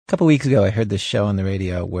couple weeks ago, I heard this show on the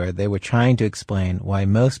radio where they were trying to explain why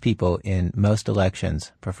most people in most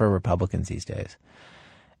elections prefer Republicans these days.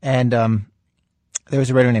 And there was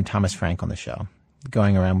a writer named Thomas Frank on the show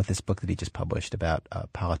going around with this book that he just published about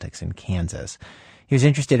politics in Kansas. He was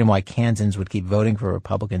interested in why Kansans would keep voting for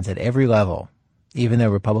Republicans at every level, even though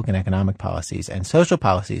Republican economic policies and social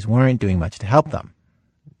policies weren't doing much to help them.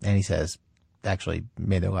 And he says, actually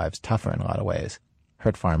made their lives tougher in a lot of ways.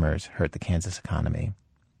 Hurt farmers, hurt the Kansas economy.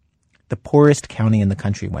 The poorest county in the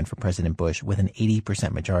country went for President Bush with an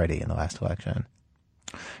 80% majority in the last election.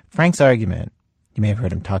 Frank's argument, you may have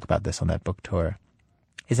heard him talk about this on that book tour,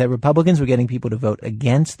 is that Republicans were getting people to vote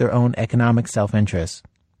against their own economic self-interest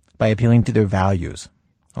by appealing to their values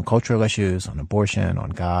on cultural issues, on abortion, on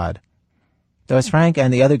God. Though as Frank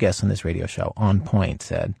and the other guests on this radio show, On Point,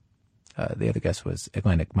 said, the other guest was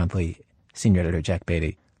Atlantic Monthly senior editor Jack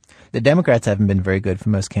Beatty, the Democrats haven't been very good for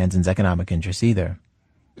most Kansans' economic interests either.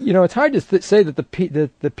 You know, it's hard to say that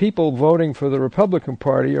the people voting for the Republican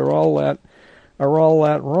Party are all that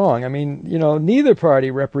wrong. I mean, you know, neither party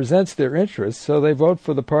represents their interests, so they vote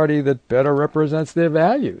for the party that better represents their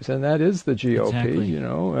values, and that is the GOP. Exactly. You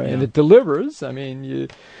know, and it delivers. I mean, you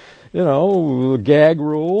know, gag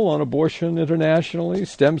rule on abortion internationally,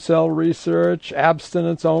 stem cell research,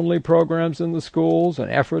 abstinence-only programs in the schools, an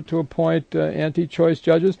effort to appoint anti-choice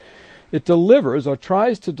judges. It delivers or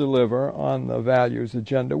tries to deliver on the values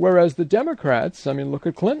agenda, whereas the Democrats, I mean, look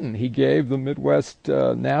at Clinton. He gave the Midwest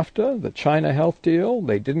NAFTA, the China health deal.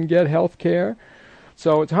 They didn't get health care.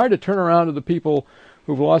 So it's hard to turn around to the people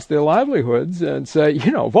who've lost their livelihoods and say,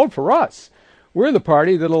 you know, vote for us. We're the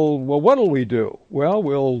party what'll we do? Well,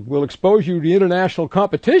 we'll expose you to international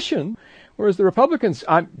competition, whereas the Republicans,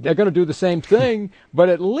 they're going to do the same thing, but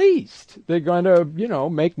at least they're going to, you know,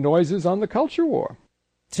 make noises on the culture war.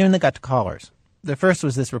 Soon they got to callers. The first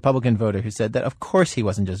was this Republican voter who said that of course he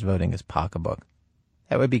wasn't just voting his pocketbook.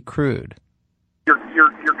 That would be crude. Your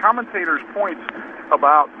commentators' points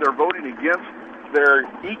about their voting against their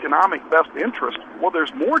economic best interest, well,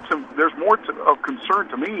 there's more of concern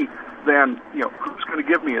to me than, you know, who's going to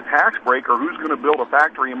give me a tax break or who's going to build a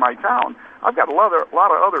factory in my town. I've got a lot of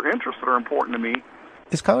other interests that are important to me.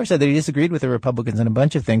 This caller said that he disagreed with the Republicans on a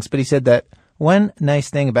bunch of things, but he said that one nice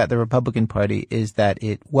thing about the Republican Party is that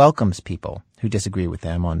it welcomes people who disagree with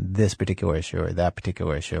them on this particular issue or that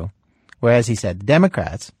particular issue. Whereas he said, the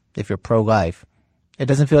Democrats, if you're pro-life, it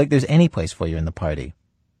doesn't feel like there's any place for you in the party.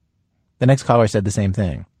 The next caller said the same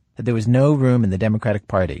thing, that there was no room in the Democratic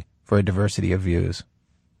Party for a diversity of views.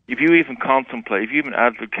 If you even contemplate, if you even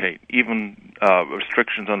advocate even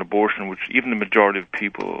restrictions on abortion, which even the majority of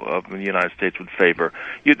people in the United States would favor,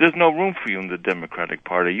 there's no room for you in the Democratic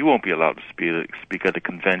Party. You won't be allowed to speak at a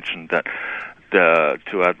convention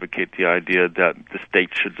to advocate the idea that the state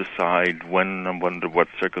should decide when and under what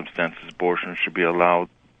circumstances abortion should be allowed.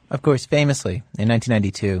 Of course, famously, in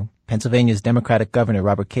 1992, Pennsylvania's Democratic Governor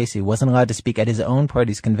Robert Casey wasn't allowed to speak at his own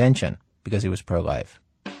party's convention because he was pro-life.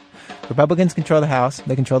 Republicans control the House,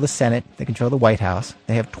 they control the Senate, they control the White House.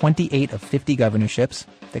 They have 28 of 50 governorships.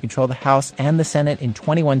 They control the House and the Senate in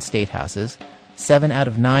 21 state houses. 7 out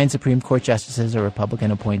of 9 Supreme Court justices are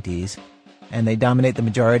Republican appointees. And they dominate the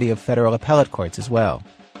majority of federal appellate courts as well.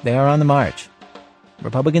 They are on the march.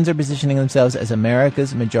 Republicans are positioning themselves as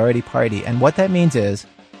America's majority party. And what that means is,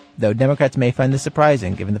 though Democrats may find this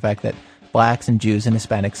surprising, given the fact that blacks and Jews and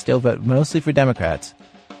Hispanics still vote mostly for Democrats,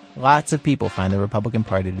 lots of people find the Republican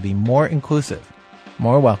Party to be more inclusive,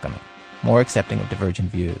 more welcoming, more accepting of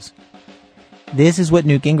divergent views. This is what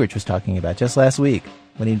Newt Gingrich was talking about just last week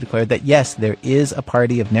when he declared that, yes, there is a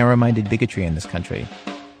party of narrow-minded bigotry in this country.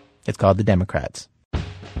 It's called the Democrats.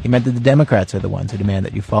 He meant that the Democrats are the ones who demand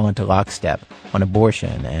that you fall into lockstep on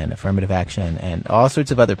abortion and affirmative action and all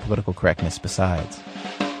sorts of other political correctness besides.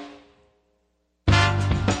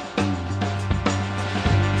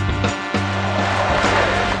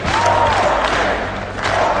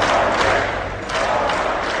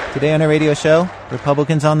 Today on our radio show,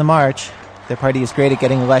 Republicans on the march. Their party is great at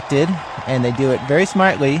getting elected, and they do it very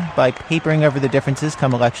smartly by papering over the differences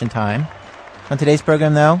come election time. On today's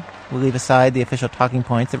program, though, we'll leave aside the official talking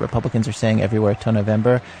points that Republicans are saying everywhere till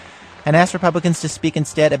November and ask Republicans to speak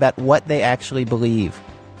instead about what they actually believe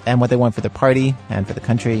and what they want for their party and for the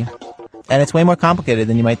country. And it's way more complicated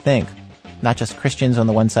than you might think. Not just Christians on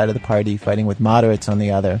the one side of the party fighting with moderates on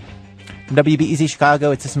the other. From WBEZ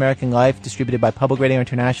Chicago, it's This American Life, distributed by Public Radio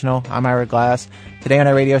International. I'm Ira Glass. Today on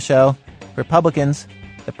our radio show, Republicans,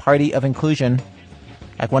 the Party of Inclusion.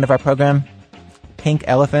 Like one of our program, Pink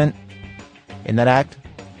Elephant. In that act,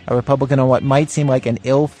 a Republican on what might seem like an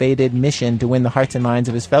ill-fated mission to win the hearts and minds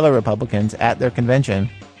of his fellow Republicans at their convention.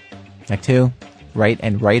 Act 2, right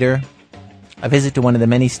and righter. A visit to one of the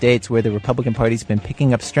many states where the Republican Party's been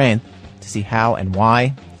picking up strength to see how and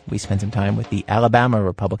why. We spend some time with the Alabama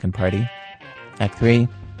Republican Party. Act 3,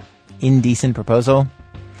 indecent proposal.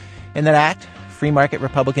 In that act, free market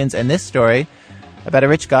Republicans, and this story about a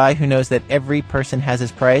rich guy who knows that every person has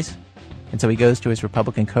his price. And so he goes to his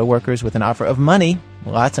Republican co-workers with an offer of money,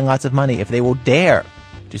 lots and lots of money, if they will dare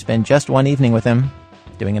to spend just one evening with him,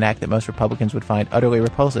 doing an act that most Republicans would find utterly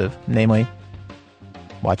repulsive, namely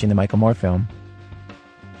watching the Michael Moore film.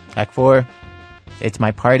 Act 4, it's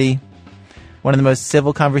my party. One of the most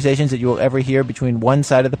civil conversations that you will ever hear between one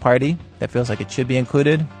side of the party that feels like it should be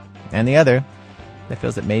included and the other that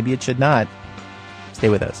feels that maybe it should not. Stay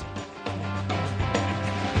with us.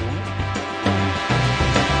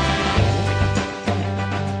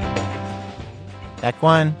 Act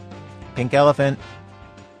 1, Pink Elephant.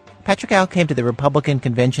 Patrick Al came to the Republican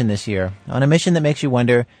convention this year on a mission that makes you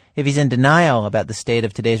wonder if he's in denial about the state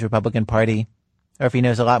of today's Republican Party or if he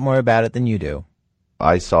knows a lot more about it than you do.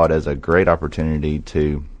 I saw it as a great opportunity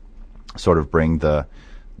to sort of bring the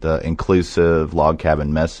inclusive log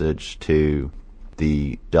cabin message to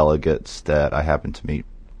the delegates that I happened to meet.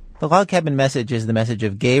 The log cabin message is the message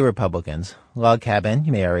of gay Republicans. Log cabin,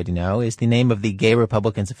 you may already know, is the name of the Gay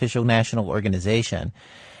Republicans' official national organization.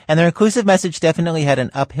 And their inclusive message definitely had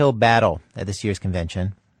an uphill battle at this year's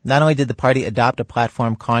convention. Not only did the party adopt a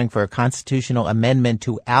platform calling for a constitutional amendment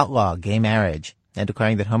to outlaw gay marriage and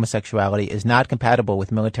declaring that homosexuality is not compatible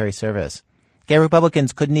with military service, gay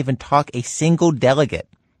Republicans couldn't even talk a single delegate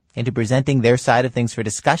into presenting their side of things for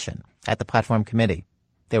discussion at the platform committee.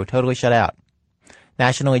 They were totally shut out.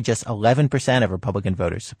 Nationally, just 11% of Republican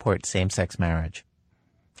voters support same-sex marriage.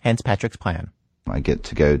 Hence Patrick's plan. I get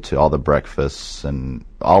to go to all the breakfasts and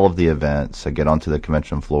all of the events. I get onto the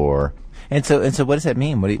convention floor. And so what does that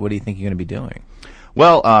mean? What do you think you're going to be doing?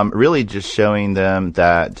 Well, really just showing them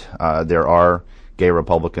that there are gay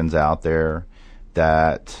Republicans out there,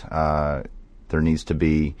 that there needs to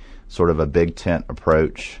be sort of a big tent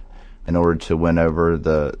approach in order to win over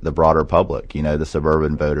the broader public, the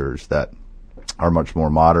suburban voters that are much more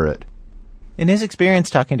moderate. In his experience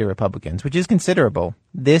talking to Republicans, which is considerable,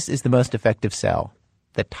 this is the most effective sell,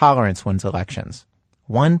 that tolerance wins elections.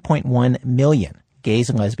 1.1 million gays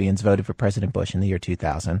and lesbians voted for President Bush in the year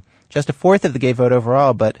 2000. Just a fourth of the gay vote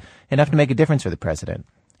overall, but enough to make a difference for the president.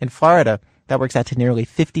 In Florida, that works out to nearly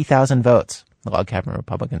 50,000 votes, the log cabin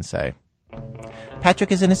Republicans say.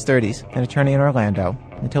 Patrick is in his 30s, an attorney in Orlando.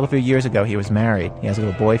 Until a few years ago, he was married. He has a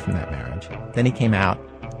little boy from that marriage. Then he came out.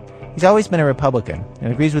 He's always been a Republican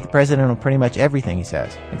and agrees with the president on pretty much everything he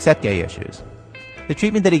says, except gay issues. The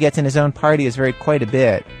treatment that he gets in his own party has varied quite a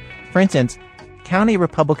bit. For instance, county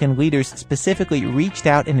Republican leaders specifically reached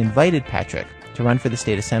out and invited Patrick to run for the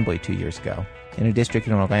state assembly 2 years ago in a district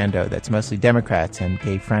in Orlando that's mostly Democrats and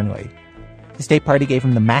gay-friendly. The state party gave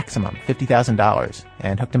him the maximum, $50,000,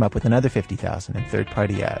 and hooked him up with another $50,000 in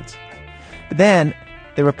third-party ads. But then,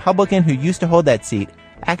 the Republican who used to hold that seat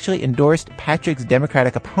actually endorsed Patrick's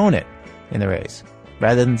Democratic opponent in the race,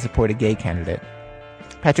 rather than support a gay candidate.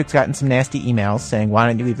 Patrick's gotten some nasty emails saying, "Why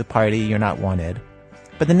don't you leave the party? You're not wanted."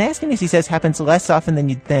 But the nastiness, he says, happens less often than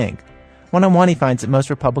you'd think. One-on-one, he finds that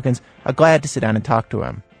most Republicans are glad to sit down and talk to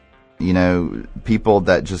him. People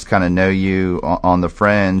that just kind of know you on the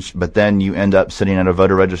fringe, but then you end up sitting at a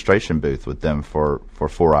voter registration booth with them for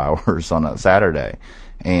 4 hours on a Saturday.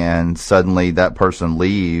 And suddenly that person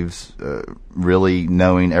leaves really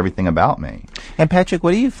knowing everything about me. And Patrick,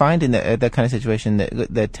 what do you find in that kind of situation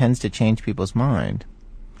that tends to change people's mind?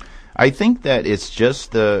 I think that it's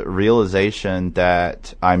just the realization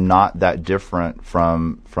that I'm not that different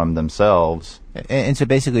from themselves. And so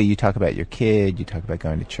basically you talk about your kid, you talk about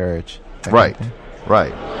going to church. Right,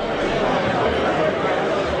 right.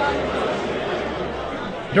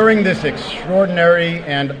 During this extraordinary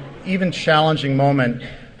and even challenging moment,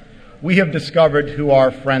 we have discovered who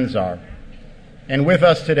our friends are. And with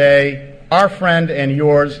us today, our friend and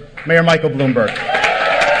yours, Mayor Michael Bloomberg.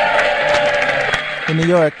 In New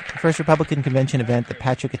York, the first Republican convention event that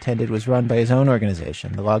Patrick attended was run by his own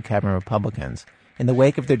organization, the Log Cabin Republicans. In the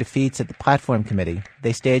wake of their defeats at the platform committee,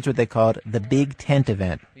 they staged what they called the Big Tent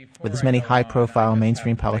event, with as many high-profile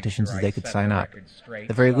mainstream politicians as they could sign up.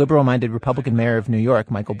 The very liberal-minded Republican mayor of New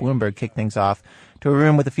York, Michael Bloomberg, kicked things off to a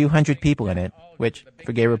room with a few hundred people in it, which,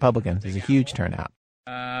 for gay Republicans, is a huge turnout.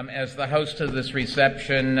 As the host of this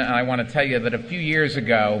reception, I want to tell you that a few years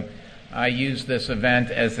ago, I used this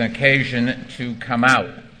event as an occasion to come out.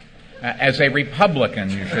 As a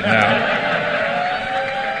Republican, you should know.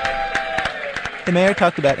 The mayor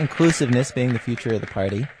talked about inclusiveness being the future of the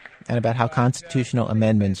party and about how constitutional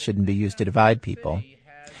amendments shouldn't be used to divide people.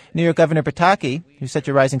 New York Governor Pataki, who's such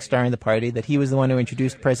a rising star in the party that he was the one who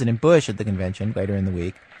introduced President Bush at the convention later in the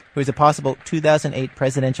week, who is a possible 2008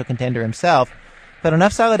 presidential contender himself, felt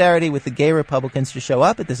enough solidarity with the gay Republicans to show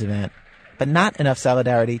up at this event, but not enough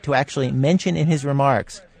solidarity to actually mention in his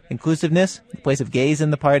remarks inclusiveness, the place of gays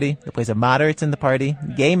in the party, the place of moderates in the party,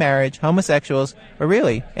 gay marriage, homosexuals, or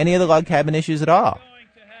really any of the log cabin issues at all.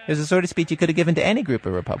 It was the sort of speech he could have given to any group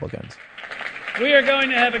of Republicans. We are going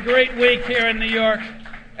to have a great week here in New York,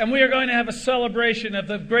 and we are going to have a celebration of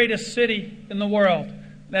the greatest city in the world.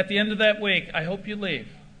 And at the end of that week, I hope you leave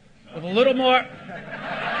with a little more...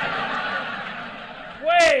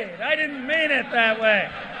 Wait, I didn't mean it that way.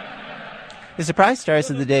 The surprise stars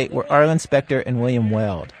of the day were Arlen Specter and William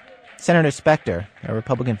Weld. Senator Specter, a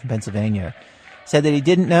Republican from Pennsylvania, said that he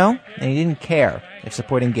didn't know and he didn't care if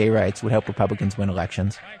supporting gay rights would help Republicans win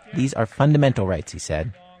elections. These are fundamental rights, he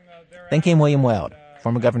said. Then came William Weld,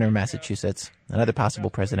 former governor of Massachusetts, another possible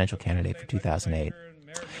presidential candidate for 2008.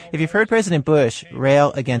 If you've heard President Bush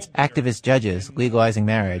rail against activist judges legalizing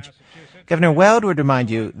marriage, Governor Weld would remind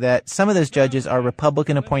you that some of those judges are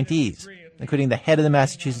Republican appointees, including the head of the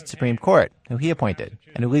Massachusetts Supreme Court, who he appointed,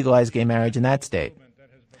 and who legalized gay marriage in that state.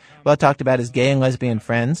 Weld talked about his gay and lesbian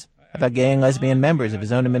friends, about gay and lesbian members of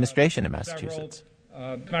his own administration in Massachusetts. As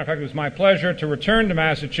a matter of fact, it was my pleasure to return to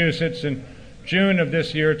Massachusetts in June of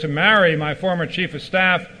this year to marry my former chief of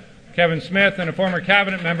staff, Kevin Smith, and a former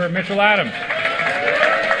cabinet member, Mitchell Adams.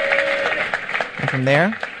 And from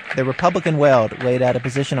there, the Republican Weld laid out a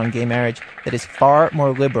position on gay marriage that is far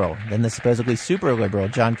more liberal than the supposedly super liberal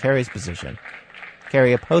John Kerry's position.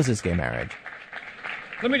 Kerry opposes gay marriage.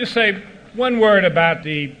 Let me just say one word about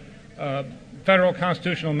the federal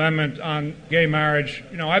constitutional amendment on gay marriage.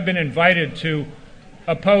 You know, I've been invited to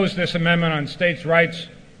oppose this amendment on states' rights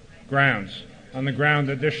grounds, on the ground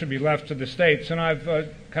that this should be left to the states, and I've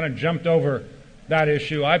kind of jumped over that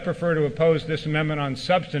issue. I prefer to oppose this amendment on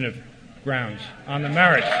substantive grounds, on the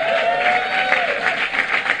merits.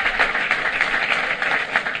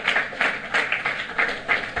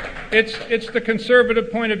 It's the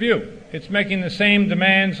conservative point of view. It's making the same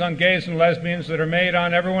demands on gays and lesbians that are made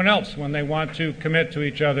on everyone else when they want to commit to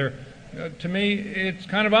each other. To me, it's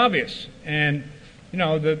kind of obvious. And, you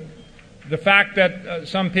know, the fact that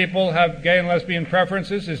some people have gay and lesbian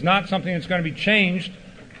preferences is not something that's going to be changed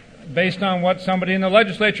based on what somebody in the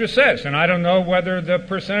legislature says. And I don't know whether the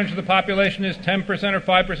percentage of the population is 10% or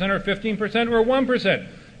 5% or 15% or 1%.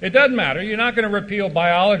 It doesn't matter. You're not going to repeal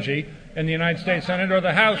biology in the United States Senate or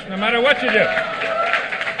the House, no matter what you do.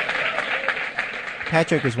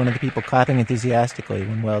 Patrick was one of the people clapping enthusiastically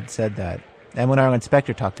when Weld said that, and when Arlen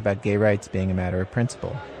Specter talked about gay rights being a matter of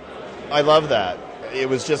principle. I love that. It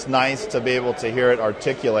was just nice to be able to hear it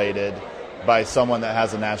articulated by someone that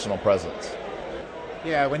has a national presence.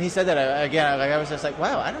 Yeah, when he said that, I was just like,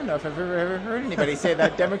 wow, I don't know if I've ever heard anybody say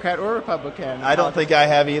that, Democrat or Republican. I don't think I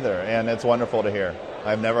have either, and it's wonderful to hear.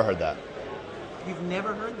 I've never heard that. You've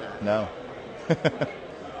never heard that? No.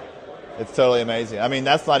 It's totally amazing. I mean,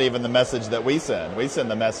 that's not even the message that we send. We send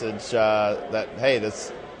the message that, hey,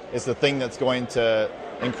 this is the thing that's going to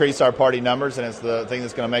increase our party numbers, and it's the thing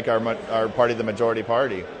that's going to make our party the majority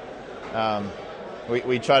party.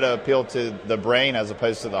 We try to appeal to the brain as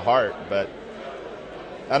opposed to the heart, but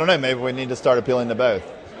I don't know, maybe we need to start appealing to both.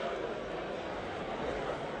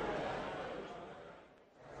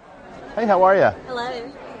 Hey, how are you?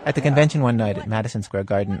 Hello. At the convention one night at Madison Square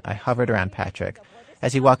Garden, I hovered around Patrick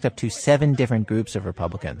as he walked up to 7 different groups of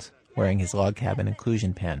Republicans wearing his log cabin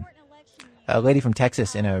inclusion pin. A lady from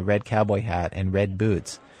Texas in a red cowboy hat and red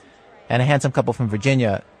boots, and a handsome couple from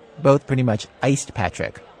Virginia, both pretty much iced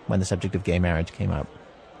Patrick when the subject of gay marriage came up,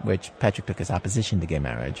 which Patrick took as opposition to gay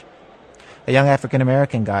marriage. A young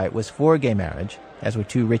African-American guy was for gay marriage, as were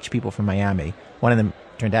 2 rich people from Miami. One of them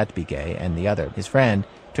turned out to be gay, and the other, his friend,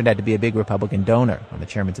 turned out to be a big Republican donor on the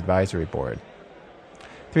chairman's advisory board.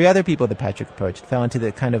 3 other people that Patrick approached fell into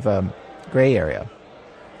the kind of gray area,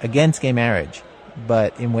 against gay marriage,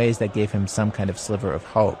 but in ways that gave him some kind of sliver of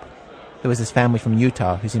hope. There was his family from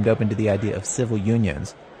Utah who seemed open to the idea of civil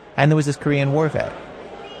unions, and there was this Korean War vet.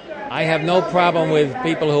 I have no problem with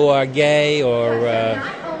people who are gay or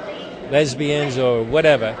lesbians or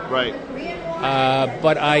whatever. Right.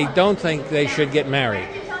 But I don't think they should get married.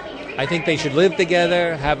 I think they should live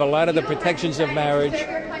together, have a lot of the protections of marriage,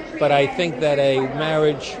 but I think that a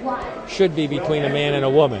marriage should be between a man and a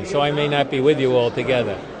woman, so I may not be with you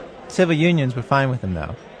altogether. Civil unions were fine with him,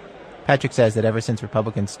 though. Patrick says that ever since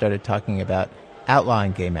Republicans started talking about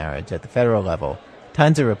outlawing gay marriage at the federal level,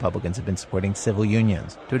 tons of Republicans have been supporting civil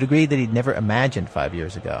unions to a degree that he'd never imagined 5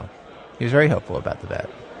 years ago. He was very hopeful about the bet.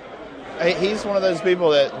 he's one of those people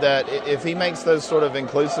that if he makes those sort of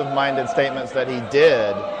inclusive-minded statements that he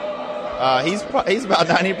did, he's about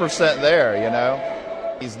 90% there, you know.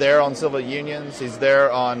 He's there on civil unions. He's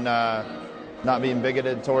there on not being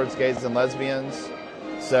bigoted towards gays and lesbians.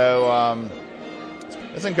 So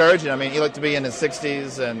it's encouraging. I mean, he looked to be in his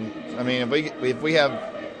 60s, and I mean, if we have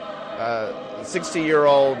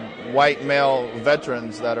 60-year-old white male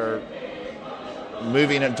veterans that are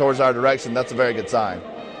moving in towards our direction, that's a very good sign.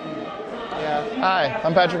 Yeah. Hi,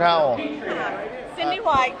 I'm Patrick Howell. Cindy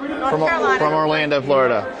White, North Carolina. From Orlando,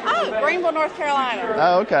 Florida. Oh, Greenville, North Carolina.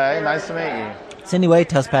 Oh, okay. Nice to meet you. Cindy White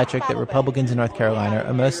tells Patrick that Republicans in North Carolina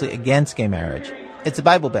are mostly against gay marriage. It's a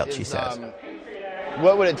Bible Belt, she says.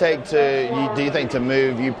 What would it take do you think, to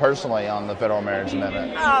move you personally on the federal marriage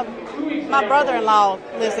amendment? My brother-in-law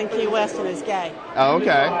lives in Key West and is gay. Oh,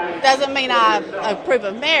 okay. Doesn't mean I approve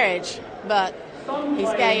of marriage, but he's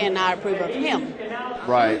gay and I approve of him.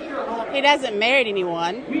 Right. He doesn't marry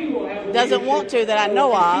anyone, doesn't want to that I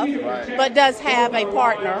know of, right. But does have a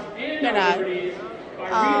partner, you know.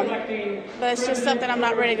 But it's just something I'm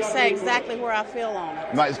not ready to say exactly where I feel on it.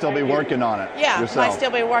 You might still be working on it. Yeah, yourself. might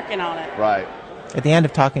still be working on it. Right. At the end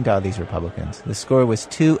of talking to all these Republicans, the score was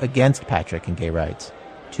 2 against Patrick and gay rights,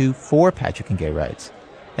 2 for Patrick and gay rights,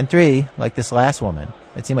 and 3, like this last woman,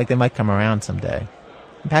 it seemed like they might come around someday.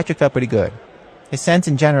 And Patrick felt pretty good. His sense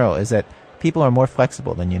in general is that people are more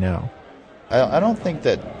flexible than you know. I don't think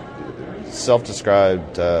that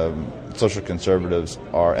self-described social conservatives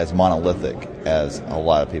are as monolithic as a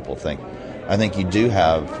lot of people think. I think you do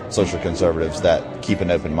have social conservatives that keep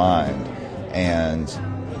an open mind and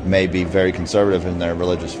may be very conservative in their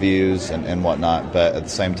religious views and whatnot, but at the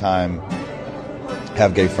same time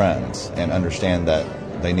have gay friends and understand that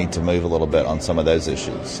they need to move a little bit on some of those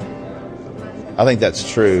issues. I think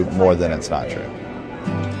that's true more than it's not true.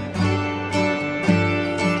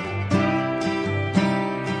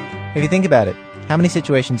 If you think about it, how many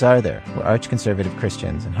situations are there where arch-conservative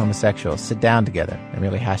Christians and homosexuals sit down together and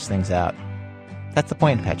really hash things out? That's the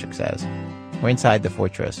point, Patrick says. We're inside the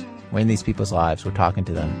fortress. We're in these people's lives. We're talking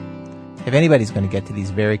to them. If anybody's going to get to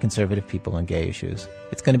these very conservative people on gay issues,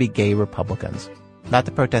 it's going to be gay Republicans, not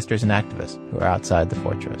the protesters and activists who are outside the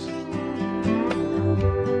fortress.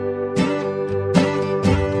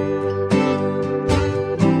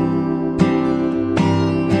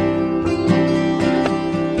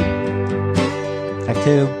 Act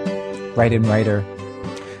 2, Write and Writer.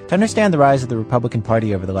 To understand the rise of the Republican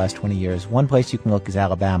Party over the last 20 years, one place you can look is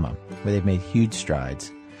Alabama, where they've made huge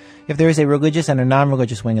strides. If there is a religious and a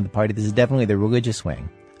non-religious wing of the party, this is definitely the religious wing.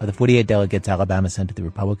 Of the 48 delegates Alabama sent to the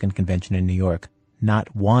Republican convention in New York,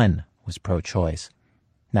 not one was pro-choice.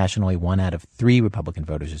 Nationally, 1 out of 3 Republican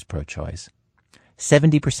voters is pro-choice.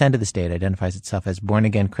 70% of the state identifies itself as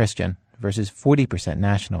born-again Christian versus 40%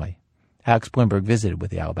 nationally. Alex Bloomberg visited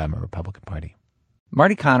with the Alabama Republican Party.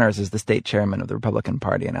 Marty Connors is the state chairman of the Republican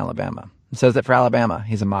Party in Alabama and says that for Alabama,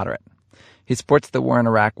 he's a moderate. He supports the war in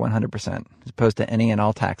Iraq 100%. He's opposed to any and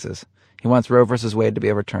all taxes. He wants Roe v. Wade to be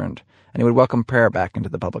overturned, and he would welcome prayer back into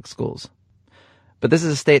the public schools. But this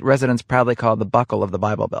is a state residents proudly call the buckle of the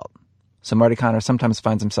Bible Belt. So Marty Connors sometimes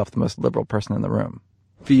finds himself the most liberal person in the room.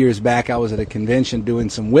 A few years back, I was at a convention doing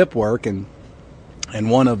some whip work, and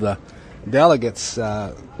one of the delegates,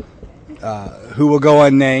 who will go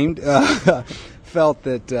unnamed, felt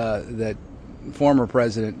that former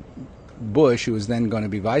President Bush, who was then going to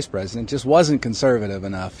be vice president, just wasn't conservative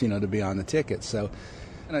enough, to be on the ticket. So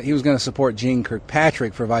he was going to support Gene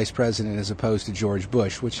Kirkpatrick for vice president as opposed to George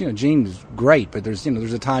Bush, which, Gene is great, but there's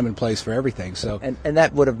a time and place for everything. So and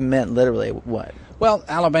that would have meant literally what? Well,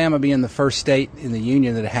 Alabama being the first state in the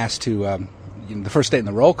union that has to, the first state in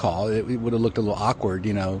the roll call, it would have looked a little awkward,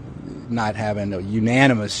 not having a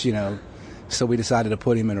unanimous, So we decided to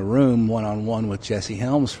put him in a room one-on-one with Jesse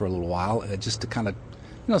Helms for a little while, just to kind of,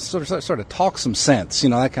 sort of talk some sense,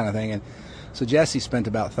 that kind of thing. And so Jesse spent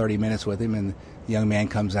about 30 minutes with him, and the young man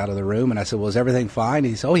comes out of the room, and I said, "Well, is everything fine?" And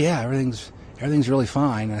he said, "Oh yeah, everything's really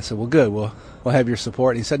fine." And I said, "Well, good. We'll have your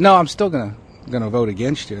support." And he said, "No, I'm still gonna vote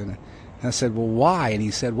against you." And I said, "Well, why?" And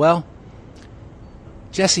he said, "Well,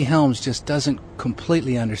 Jesse Helms just doesn't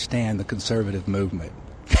completely understand the conservative movement."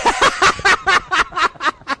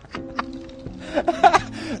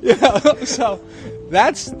 So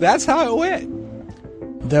that's how it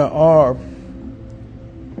went. There are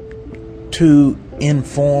 2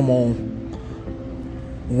 informal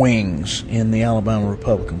wings in the Alabama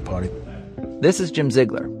Republican Party. This is Jim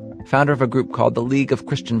Ziegler, founder of a group called the League of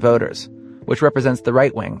Christian Voters, which represents the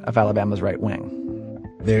right wing of Alabama's right wing.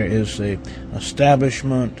 There is a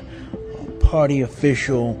establishment, party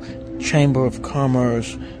official, chamber of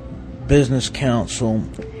commerce, business council,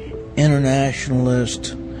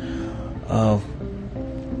 internationalist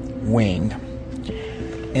wing.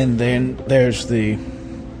 And then there's the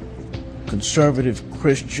conservative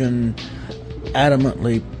Christian,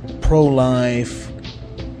 adamantly pro-life,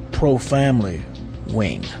 pro-family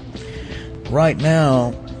wing. Right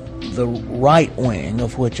now, the right wing,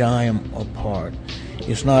 of which I am a part,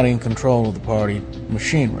 is not in control of the party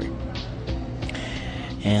machinery.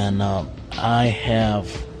 And I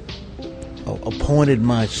have appointed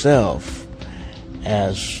myself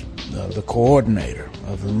as the coordinator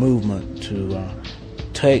of the movement to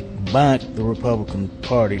take back the Republican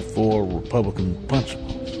Party for Republican principles.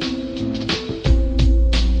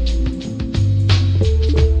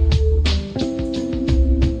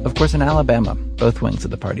 Of course, in Alabama, both wings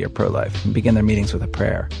of the party are pro-life and begin their meetings with a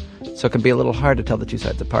prayer, so it can be a little hard to tell the two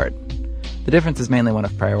sides apart. The difference is mainly one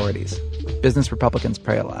of priorities. Business Republicans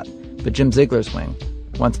pray a lot, but Jim Ziegler's wing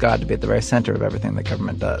wants God to be at the very center of everything the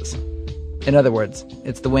government does. In other words,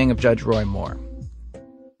 it's the wing of Judge Roy Moore.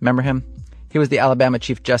 Remember him? He was the Alabama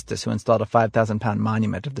Chief Justice who installed a 5,000-pound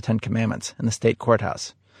monument of the Ten Commandments in the state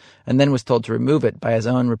courthouse, and then was told to remove it by his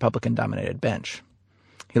own Republican-dominated bench.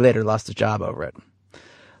 He later lost his job over it.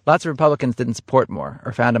 Lots of Republicans didn't support Moore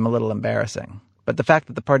or found him a little embarrassing, but the fact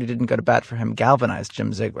that the party didn't go to bat for him galvanized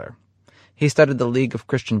Jim Ziegler. He started the League of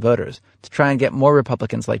Christian Voters to try and get more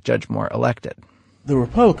Republicans like Judge Moore elected. The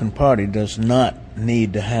Republican Party does not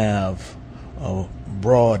need to have a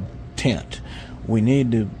broad tent. We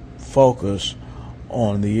need to focus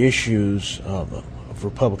on the issues of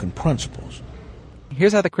Republican principles.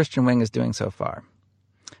 Here's how the Christian wing is doing so far.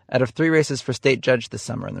 Out of 3 races for state judge this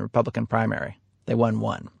summer in the Republican primary, they won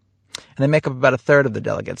 1. And they make up about a third of the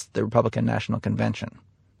delegates at the Republican National Convention,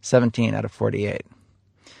 17 out of 48.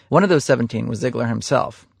 One of those 17 was Ziegler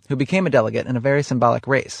himself, who became a delegate in a very symbolic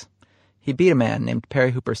race. He beat a man named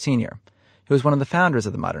Perry Hooper Sr., who was one of the founders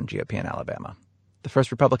of the modern GOP in Alabama, the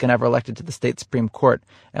first Republican ever elected to the state Supreme Court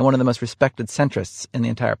and one of the most respected centrists in the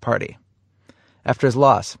entire party. After his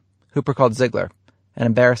loss, Hooper called Ziegler an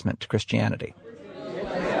embarrassment to Christianity.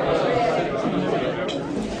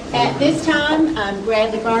 At this time, I'm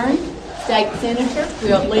Bradley Byrne, State Senator, who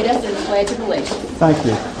will lead us in the Pledge of Allegiance. Thank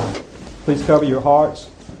you. Please cover your hearts.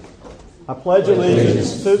 I pledge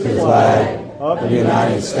allegiance to the flag of the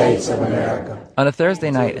United States of America. On a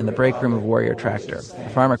Thursday night in the break room of Warrior Tractor, a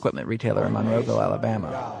farm equipment retailer in Monroeville,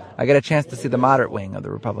 Alabama, I get a chance to see the moderate wing of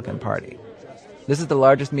the Republican Party. This is the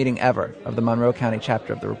largest meeting ever of the Monroe County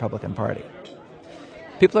chapter of the Republican Party.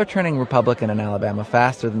 People are turning Republican in Alabama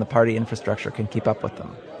faster than the party infrastructure can keep up with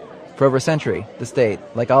them. For over a century, the state,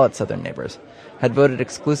 like all its southern neighbors, had voted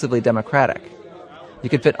exclusively Democratic. You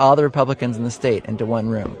could fit all the Republicans in the state into one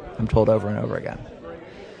room, I'm told over and over again.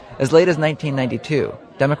 As late as 1992,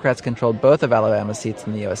 Democrats controlled both of Alabama's seats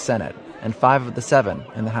in the U.S. Senate and 5 of the 7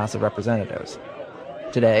 in the House of Representatives.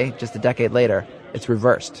 Today, just a decade later, it's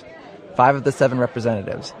reversed. 5 of the 7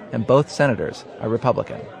 representatives and both senators are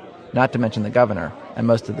Republican, not to mention the governor and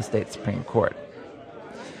most of the state's Supreme Court.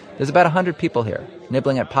 There's about 100 people here,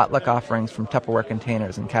 nibbling at potluck offerings from Tupperware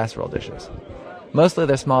containers and casserole dishes. Mostly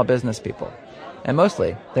they're small business people, and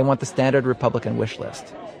mostly they want the standard Republican wish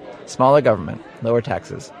list. Smaller government, lower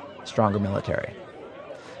taxes, stronger military.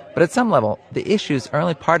 But at some level, the issues are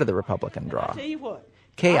only part of the Republican draw.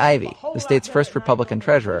 Kay Ivey, the state's first Republican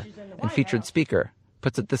treasurer and featured speaker,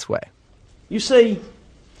 puts it this way. You see,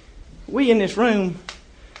 we in this room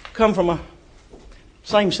come from a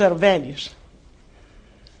same set of values.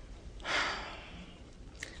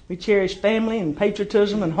 We cherish family and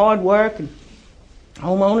patriotism and hard work and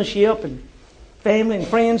home ownership and family and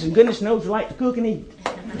friends, and goodness knows we like to cook and eat.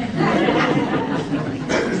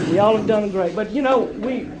 We all have done great. But, you know,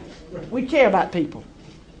 we care about people.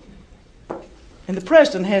 And the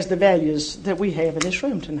president has the values that we have in this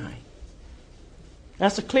room tonight.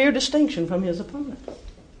 That's a clear distinction from his opponent.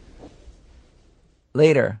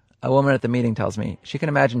 Later, a woman at the meeting tells me she can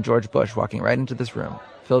imagine George Bush walking right into this room,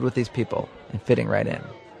 filled with these people, and fitting right in.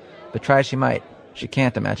 But try as she might, she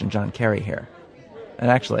can't imagine John Kerry here. And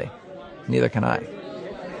actually, neither can I.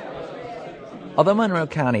 Although Monroe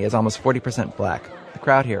County is almost 40% black, the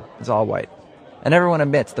crowd here is all white. And everyone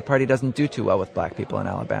admits the party doesn't do too well with black people in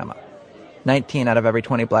Alabama. 19 out of every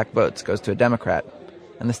 20 black votes goes to a Democrat,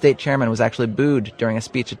 and the state chairman was actually booed during a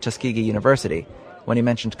speech at Tuskegee University when he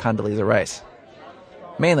mentioned Condoleezza Rice.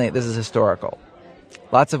 Mainly, this is historical.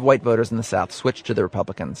 Lots of white voters in the South switched to the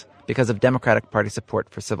Republicans because of Democratic Party support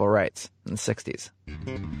for civil rights in the 60s.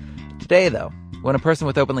 Today, though, when a person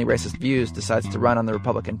with openly racist views decides to run on the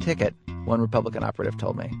Republican ticket, one Republican operative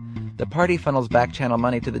told me, the party funnels back-channel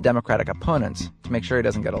money to the Democratic opponents to make sure he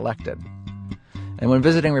doesn't get elected. And when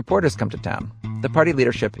visiting reporters come to town, the party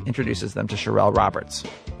leadership introduces them to Sherrell Roberts,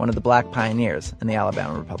 one of the black pioneers in the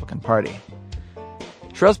Alabama Republican Party.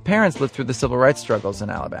 Sherrell's parents lived through the civil rights struggles in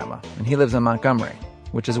Alabama, and he lives in Montgomery,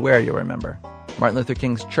 which is where, you'll remember, Martin Luther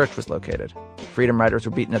King's church was located. Freedom riders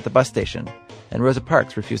were beaten at the bus station, and Rosa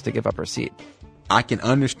Parks refused to give up her seat. I can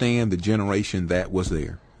understand the generation that was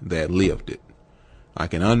there, that lived it. I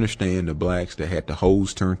can understand the blacks that had the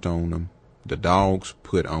hose turned on them, the dogs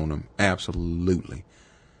put on them. Absolutely.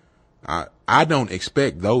 I don't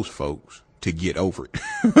expect those folks to get over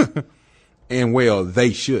it. And, well,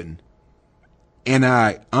 they shouldn't. And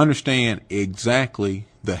I understand exactly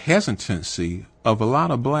the hesitancy of a lot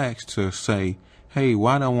of blacks to say, hey,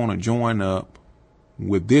 why do I want to join up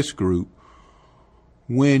with this group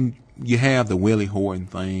when you have the Willie Horton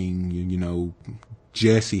thing, you know,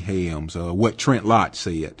 Jesse Helms, what Trent Lott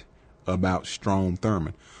said about Strom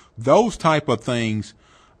Thurmond. Those type of things,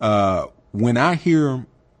 when I hear them,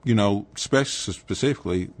 you know,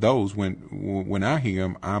 specifically those, when I hear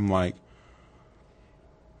them, I'm like,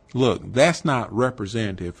 look, that's not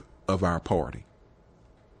representative of our party.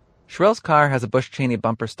 Sherrell's car has a Bush Cheney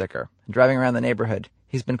bumper sticker, and driving around the neighborhood,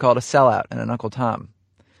 he's been called a sellout and an Uncle Tom.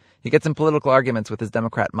 He gets in political arguments with his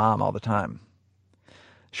Democrat mom all the time.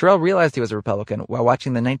 Sherrell realized he was a Republican while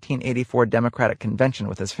watching the 1984 Democratic Convention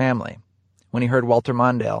with his family, when he heard Walter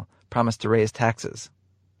Mondale promise to raise taxes.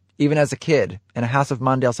 Even as a kid, in a house of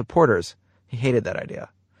Mondale supporters, he hated that idea.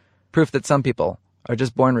 Proof that some people are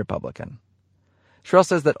just born Republican. Sherrell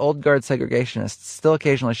says that old guard segregationists still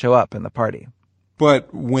occasionally show up in the party.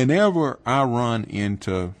 But whenever I run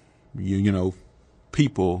into, you know,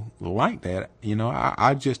 people like that, you know,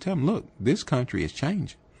 I just tell them, look, this country is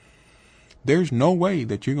changing. There's no way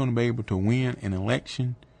that you're going to be able to win an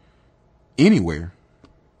election anywhere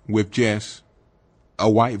with just a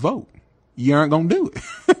white vote. You aren't going to do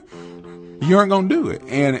it. You aren't going to do it.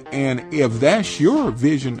 And if that's your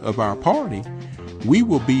vision of our party, we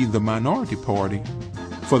will be the minority party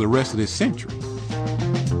for the rest of this century.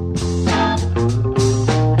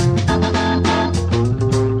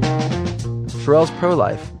 Sherrell's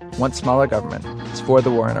pro-life, wants smaller government, is for the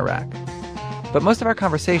war in Iraq. But most of our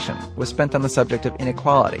conversation was spent on the subject of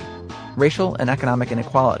inequality, racial and economic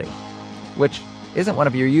inequality, which isn't one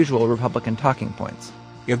of your usual Republican talking points.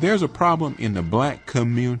 If there's a problem in the black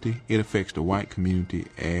community, it affects the white community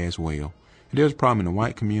as well. If there's a problem in the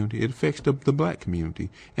white community, it affects the black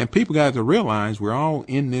community. And people got to realize we're all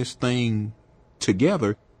in this thing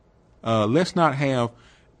together. Let's not have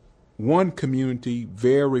one community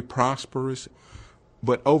very prosperous,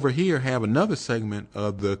 but over here have another segment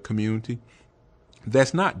of the community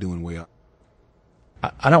that's not doing well.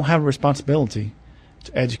 I don't have a responsibility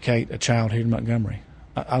to educate a child here in Montgomery.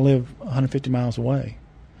 I live 150 miles away.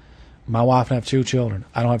 My wife and I have 2 children.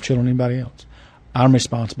 I don't have children anybody else. I'm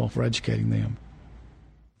responsible for educating them.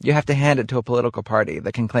 You have to hand it to a political party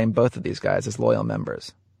that can claim both of these guys as loyal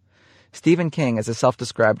members. Stephen King is a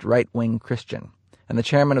self-described right-wing Christian and the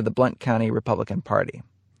chairman of the Blount County Republican Party.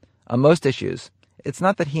 On most issues, it's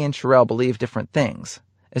not that he and Sherrell believe different things.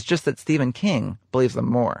 It's just that Stephen King believes them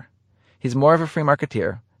more. He's more of a free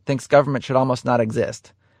marketeer, thinks government should almost not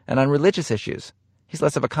exist, and on religious issues, he's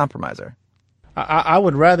less of a compromiser. I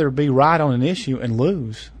would rather be right on an issue and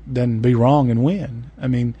lose than be wrong and win. I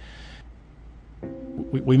mean,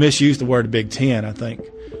 we misuse the word Big Ten, I think.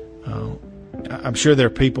 I'm sure there are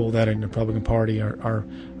people that in the Republican Party are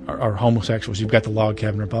homosexuals. You've got the log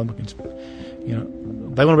cabin Republicans. You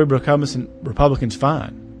know, they want to be Republicans,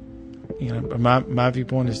 fine. You know, my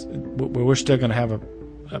viewpoint is we're still going to have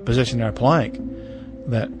a position in our plank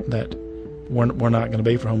that we're not going to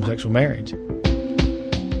be for homosexual marriage.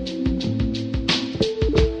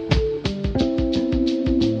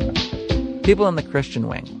 People in the Christian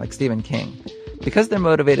wing, like Stephen King, because they're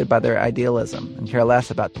motivated by their idealism and care less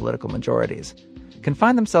about political majorities, can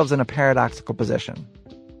find themselves in a paradoxical position.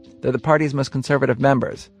 They're the party's most conservative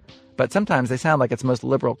members, but sometimes they sound like its most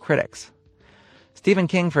liberal critics. Stephen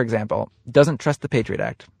King, for example, doesn't trust the Patriot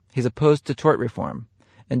Act. He's opposed to tort reform.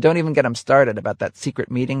 And don't even get him started about that secret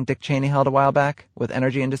meeting Dick Cheney held a while back with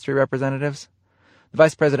energy industry representatives. The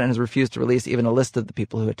vice president has refused to release even a list of the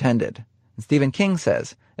people who attended. And Stephen King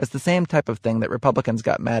says it's the same type of thing that Republicans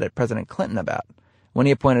got mad at President Clinton about when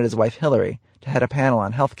he appointed his wife Hillary to head a panel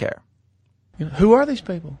on health care. You know, who are these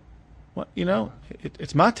people? What, you know,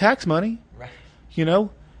 it's my tax money. Right. You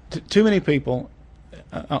know, too many people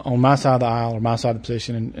on my side of the aisle or my side of the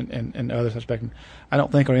position and others spectrum, I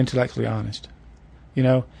don't think are intellectually honest. You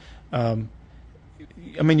know, I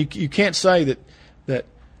mean, you can't say that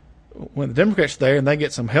when the Democrats are there and they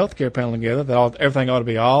get some health care panel together, that everything ought to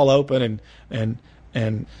be all open and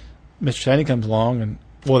Mr. Cheney comes along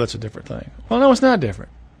well, that's a different thing. Well, no, it's not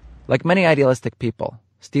different. Like many idealistic people,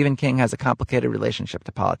 Stephen King has a complicated relationship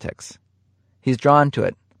to politics. He's drawn to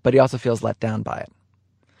it, but he also feels let down by it.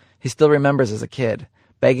 He still remembers as a kid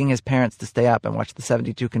begging his parents to stay up and watch the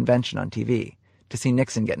 '72 convention on TV to see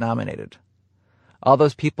Nixon get nominated. All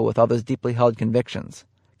those people with all those deeply held convictions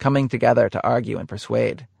coming together to argue and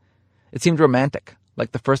persuade. It seemed romantic,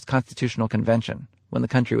 like the first constitutional convention when the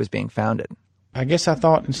country was being founded. I guess I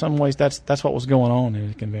thought in some ways that's what was going on in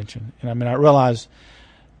the convention. And I mean, I realize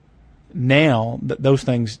now that those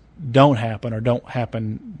things don't happen, or don't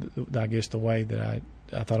happen, I guess, the way that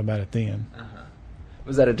I thought about it then.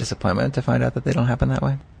 Was that a disappointment to find out that they don't happen that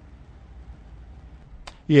way?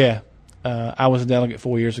 Yeah. I was a delegate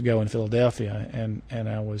 4 years ago in Philadelphia, and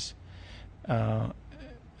I was,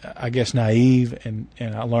 I guess, naive, and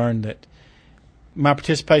I learned that my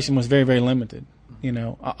participation was very, very limited, you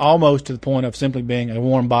know, almost to the point of simply being a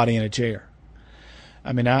warm body in a chair.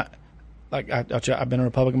 I mean, I've been a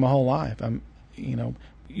Republican my whole life.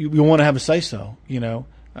 You want to have a say-so, you know.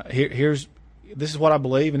 This is what I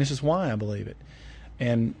believe, and this is why I believe it.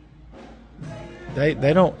 And they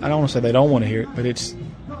don't, I don't want to say they don't want to hear it, but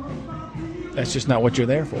that's just not what you're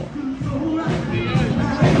there for.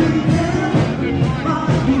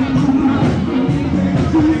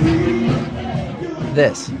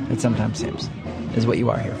 This, it sometimes seems, is what you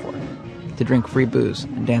are here for. To drink free booze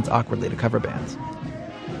and dance awkwardly to cover bands.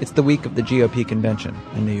 It's the week of the GOP convention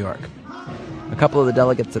in New York. A couple of the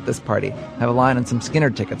delegates at this party have a line on some Skinner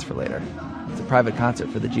tickets for later. It's a private concert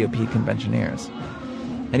for the GOP conventioneers.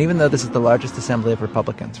 And even though this is the largest assembly of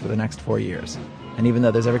Republicans for the next 4 years, and even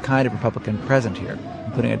though there's every kind of Republican present here,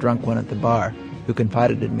 including a drunk one at the bar who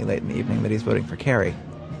confided in me late in the evening that he's voting for Kerry,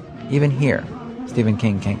 even here, Stephen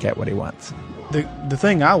King can't get what he wants. The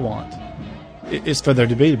thing I want is for there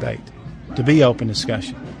to be debate, to be open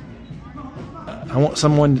discussion. I want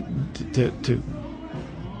someone to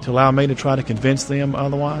allow me to try to convince them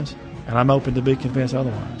otherwise, and I'm open to be convinced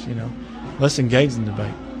otherwise, you know. Let's engage in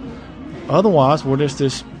debate. Otherwise, we're just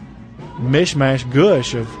this mishmash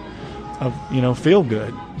gush of you know, feel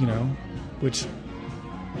good, you know, which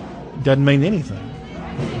doesn't mean anything.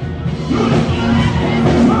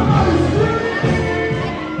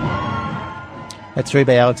 That story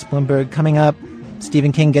by Alex Bloomberg. Coming up,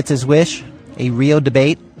 Stephen King gets his wish, a real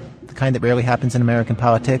debate, the kind that rarely happens in American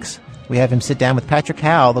politics. We have him sit down with Patrick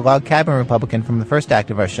Howell, the log cabin Republican from the first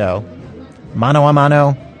act of our show. Mano a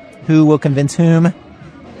mano, who will convince whom?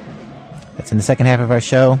 That's in the second half of our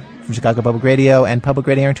show from Chicago Public Radio and Public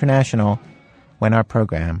Radio International when our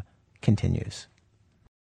program continues.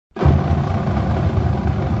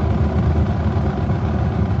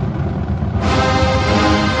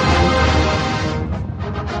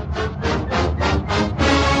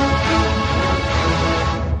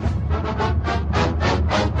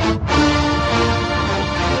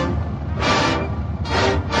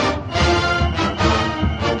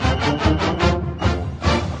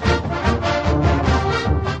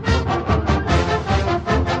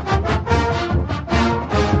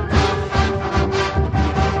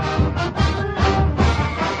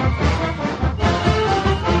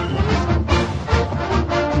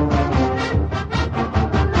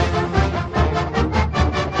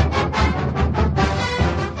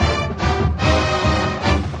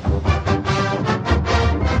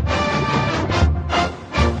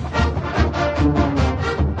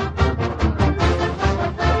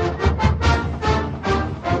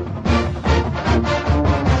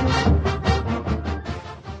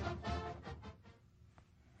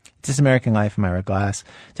 This American Life, I'm Ira Glass.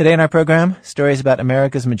 Today in our program, stories about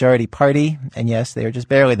America's majority party. And yes, they are just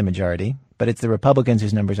barely the majority, but it's the Republicans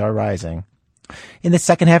whose numbers are rising. In the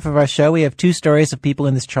second half of our show, we have two stories of people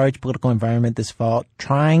in this charged political environment this fall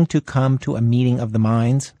trying to come to a meeting of the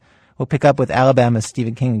minds. We'll pick up with Alabama's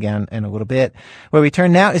Stephen King again in a little bit. Where we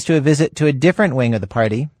turn now is to a visit to a different wing of the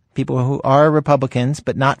party, people who are Republicans,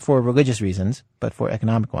 but not for religious reasons, but for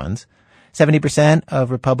economic ones. 70% of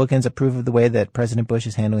Republicans approve of the way that President Bush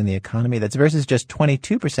is handling the economy. That's versus just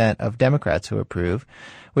 22% of Democrats who approve.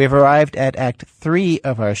 We have arrived at Act 3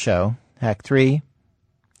 of our show. Act 3,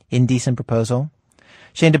 Indecent Proposal.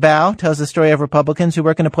 Shane DeBow tells the story of Republicans who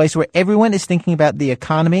work in a place where everyone is thinking about the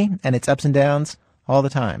economy and its ups and downs all the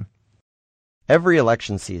time. Every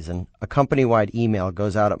election season, a company-wide email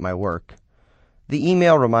goes out at my work. The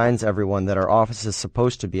email reminds everyone that our office is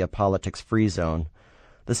supposed to be a politics-free zone.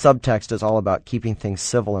 The subtext is all about keeping things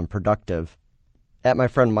civil and productive. At my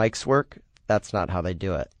friend Mike's work, that's not how they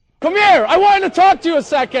do it. Come here! I wanted to talk to you a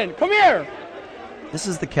second! Come here! This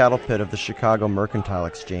is the cattle pit of the Chicago Mercantile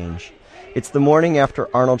Exchange. It's the morning after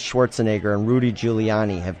Arnold Schwarzenegger and Rudy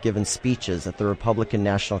Giuliani have given speeches at the Republican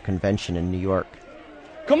National Convention in New York.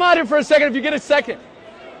 Come out here for a second if you get a second.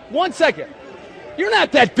 1 second. You're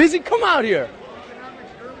not that busy. Come out here.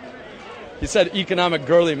 You said economic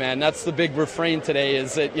girly man. That's the big refrain today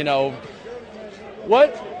is that,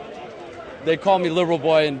 what? They call me liberal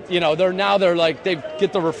boy, and, they're like, they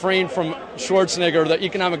get the refrain from Schwarzenegger, the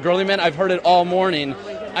economic girly man. I've heard it all morning.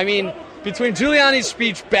 I mean, between Giuliani's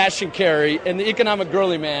speech bashing Kerry and the economic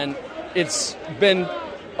girly man, it's been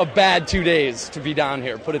a bad 2 days to be down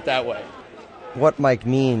here, put it that way. What Mike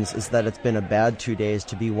means is that it's been a bad 2 days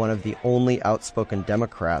to be one of the only outspoken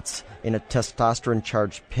Democrats in a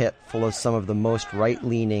testosterone-charged pit full of some of the most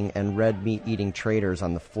right-leaning and red meat-eating traitors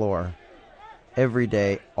on the floor. Every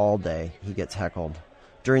day, all day, he gets heckled.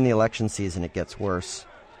 During the election season, it gets worse.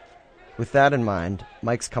 With that in mind,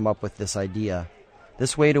 Mike's come up with this idea,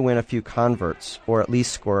 this way to win a few converts, or at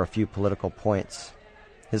least score a few political points.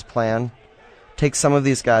 His plan? Take some of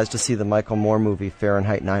these guys to see the Michael Moore movie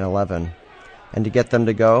Fahrenheit 9/11. And to get them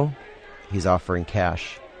to go, he's offering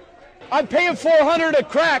cash. I'm paying $400 a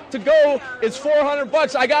crack to go. It's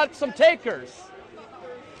 $400. I got some takers.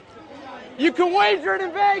 You can wager it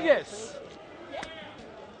in Vegas.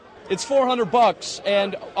 It's $400,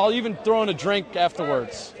 and I'll even throw in a drink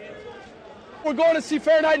afterwards. We're going to see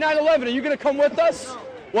Fahrenheit 9/11. Are you going to come with us?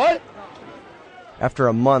 What? After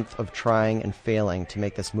a month of trying and failing to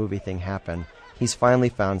make this movie thing happen, he's finally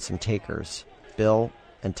found some takers, Bill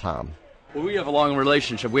and Tom. Well, we have a long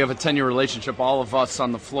relationship. We have a 10-year relationship, all of us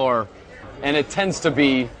on the floor. And it tends to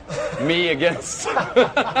be me against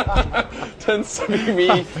the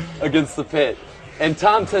pit. And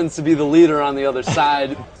Tom tends to be the leader on the other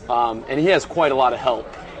side, and he has quite a lot of help.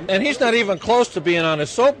 And he's not even close to being on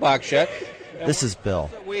his soapbox yet. This is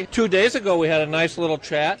Bill. 2 days ago, we had a nice little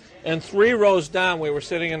chat, and 3 rows down, we were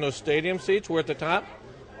sitting in those stadium seats. We're at the top.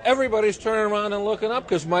 Everybody's turning around and looking up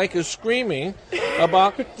because Mike is screaming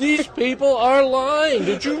about, these people are lying.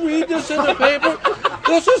 Did you read this in the paper?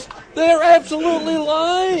 They're absolutely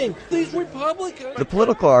lying. These Republicans. The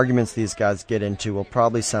political arguments these guys get into will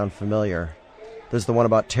probably sound familiar. There's the one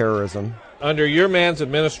about terrorism. Under your man's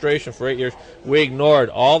administration for 8 years, we ignored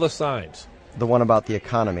all the signs. The one about the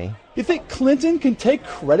economy. You think Clinton can take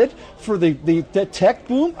credit for the tech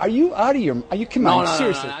boom? Are you out of your... Come on,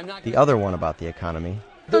 seriously. No, the other one about the economy.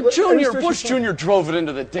 Bush Jr. drove it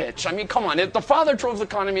into the ditch. I mean, come on. The father drove the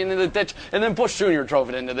economy into the ditch, and then Bush Jr. drove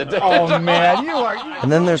it into the ditch. Oh, man, you are... And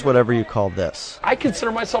then there's whatever you call this. I consider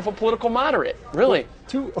myself a political moderate, really.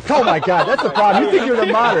 Oh, my God, that's the problem. You think you're a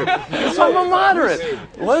moderate. I'm a moderate.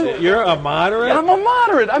 What? You're a moderate? I'm a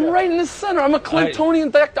moderate. I'm right in the center. I'm a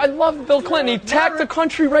Clintonian. I love Bill Clinton. He tacked the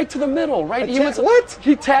country right to the middle, right? What?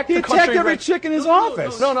 He tacked the country attacked every chick in his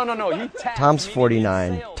office. No. He Tom's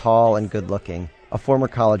 49, tall and good-looking, a former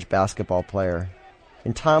college basketball player.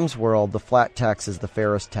 In Tom's world, the flat tax is the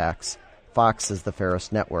fairest tax, Fox is the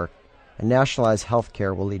fairest network, and nationalized health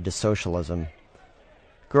care will lead to socialism.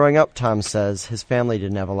 Growing up, Tom says, his family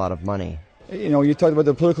didn't have a lot of money. You talked about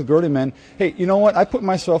the political girly men. Hey, you know what? I put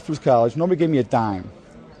myself through college. Nobody gave me a dime.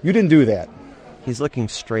 You didn't do that. He's looking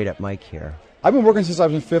straight at Mike here. I've been working since I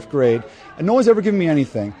was in 5th grade, and no one's ever given me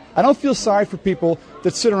anything. I don't feel sorry for people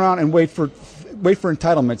that sit around and wait for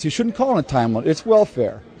entitlements. You shouldn't call it entitlement. It's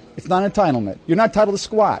welfare. It's not entitlement. You're not entitled to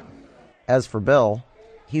squat. As for Bill,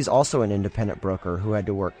 he's also an independent broker who had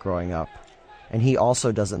to work growing up, and he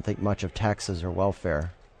also doesn't think much of taxes or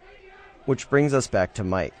welfare. Which brings us back to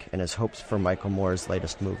Mike and his hopes for Michael Moore's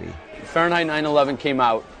latest movie. Fahrenheit 9/11 came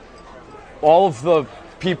out. All of the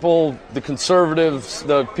people, the conservatives,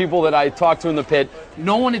 the people that I talked to in the pit,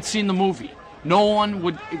 no one had seen the movie. No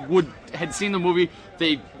one had seen the movie.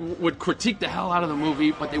 They would critique the hell out of the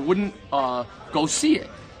movie, but they wouldn't go see it.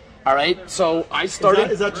 All right, so I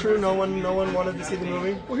started. Is that true? No one wanted to see the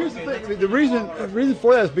movie. Well, here's the thing. The reason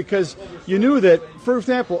for that is because you knew that. For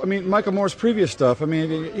example, I mean, Michael Moore's previous stuff. I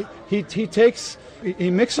mean, he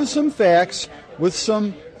mixes some facts with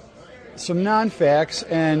some non-facts,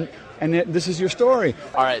 and this is your story.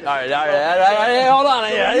 All right. Hold on.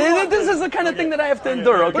 This is the kind of thing that I have to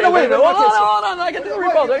endure. Okay. No, wait. Hold on. I got to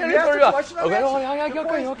rebuttal. Okay.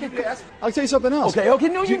 I'll tell you something else. Okay.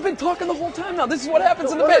 No, you've been talking the whole time now. This is what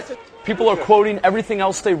happens in the pit. People are quoting everything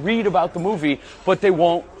else they read about the movie, but they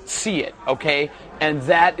won't see it. Okay, and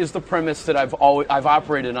that is the premise that I've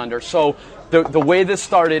operated under. So The way this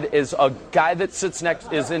started is a guy that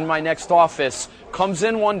is in my next office, comes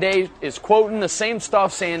in one day, is quoting the same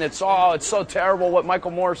stuff, saying it's so terrible what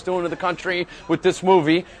Michael Moore is doing to the country with this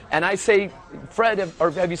movie. And I say, Fred,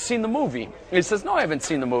 have you seen the movie? And he says, no, I haven't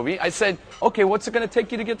seen the movie. I said, okay, what's it going to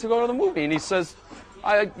take you to get to go to the movie? And he says,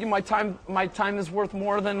 my time is worth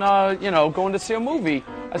more than going to see a movie.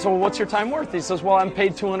 I said, well, what's your time worth? He says, well, I'm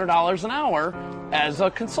paid $200 an hour as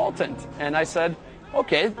a consultant. And I said,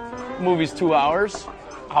 okay, movie's 2 hours.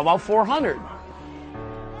 How about 400?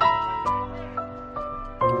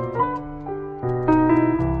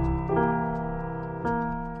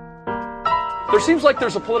 There seems like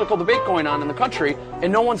there's a political debate going on in the country,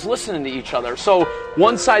 and no one's listening to each other. So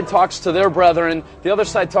one side talks to their brethren, the other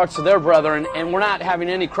side talks to their brethren, and we're not having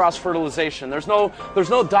any cross-fertilization. There's no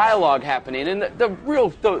dialogue happening. And one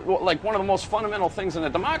of the most fundamental things in a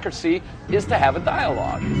democracy is to have a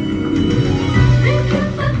dialogue.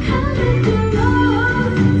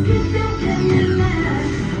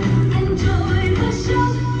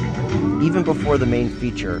 Even before the main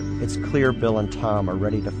feature, it's clear Bill and Tom are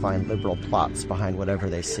ready to find liberal plots behind whatever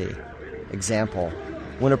they see. Example,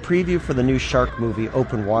 when a preview for the new shark movie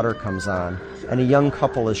Open Water comes on, and a young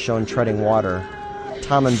couple is shown treading water,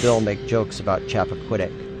 Tom and Bill make jokes about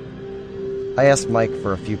Chappaquiddick. I asked Mike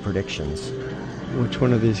for a few predictions. Which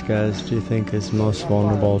one of these guys do you think is most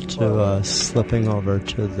vulnerable to slipping over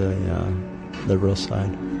to the liberal side?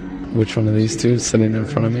 Which one of these two is sitting in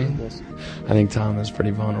front of me? I think Tom is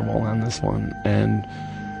pretty vulnerable on this one, and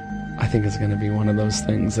I think it's going to be one of those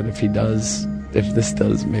things that if this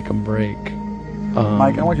does make him break.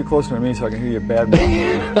 Mike, I want you closer to me so I can hear you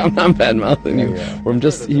bad-mouthing. I'm not bad-mouthing you. Yeah.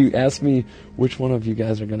 You asked me which one of you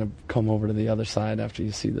guys are going to come over to the other side after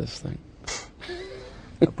you see this thing.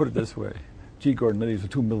 I'll put it this way. G. Gordon Liddy's a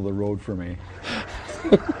too middle of the road for me.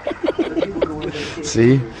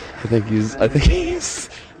 See? I think he's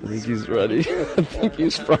ready. I think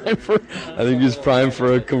he's primed for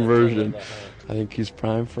a conversion.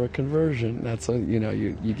 That's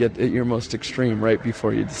you get at your most extreme right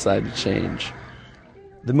before you decide to change.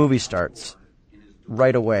 The movie starts.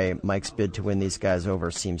 Right away, Mike's bid to win these guys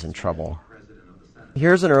over seems in trouble.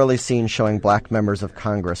 Here's an early scene showing black members of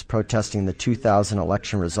Congress protesting the 2000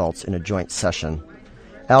 election results in a joint session.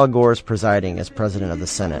 Al Gore is presiding as president of the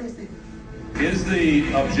Senate. Is the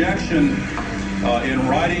objection in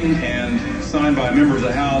writing and signed by a member of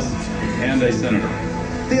the House and a senator?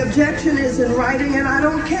 The objection is in writing, and I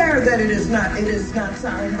don't care that it is not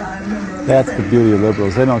signed by a member of the Senate. That's the beauty of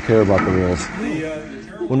liberals. They don't care about the rules.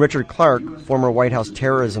 When Richard Clark, former White House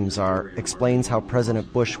terrorism czar, explains how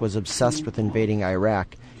President Bush was obsessed with invading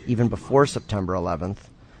Iraq even before September 11th,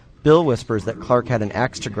 Bill whispers that Clark had an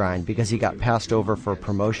axe to grind because he got passed over for a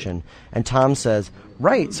promotion, and Tom says,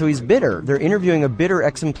 right, so he's bitter. They're interviewing a bitter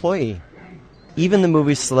ex-employee. Even the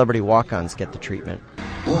movie's celebrity walk-ons get the treatment.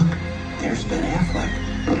 Look, there's Ben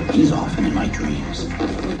Affleck. He's often in my dreams.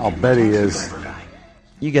 I'll bet he is.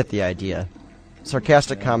 You get the idea.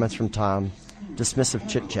 Sarcastic comments from Tom, dismissive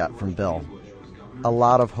chit-chat from Bill. A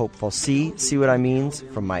lot of hopeful see what I means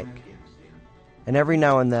from Mike. And every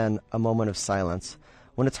now and then, a moment of silence,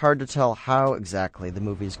 when it's hard to tell how exactly the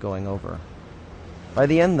movie's going over. By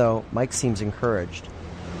the end, though, Mike seems encouraged.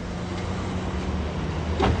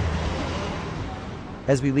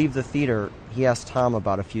 As we leave the theater, he asks Tom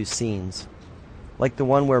about a few scenes, like the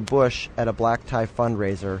one where Bush, at a black tie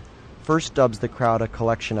fundraiser, first dubs the crowd a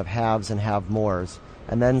collection of haves and have-mores,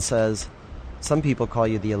 and then says, some people call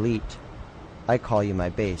you the elite. I call you my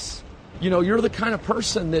base. You're the kind of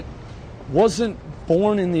person that wasn't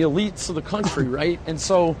born in the elites of the country, right? And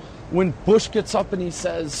so when Bush gets up and he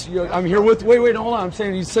says, I'm here with, wait, hold on, I'm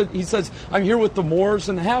saying, he says, I'm here with the Moors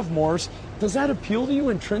and the have-mores, does that appeal to you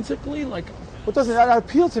intrinsically? Well, it doesn't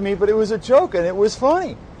appeal to me, but it was a joke and it was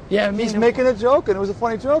funny. Yeah, he's making a joke and it was a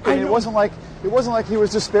funny joke. And it wasn't like he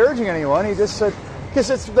was disparaging anyone. He just said,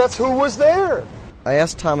 because that's who was there. I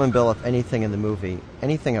asked Tom and Bill if anything in the movie,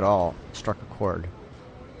 anything at all, struck a chord.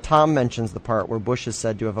 Tom mentions the part where Bush is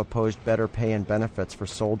said to have opposed better pay and benefits for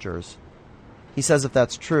soldiers. He says if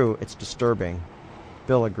that's true, it's disturbing.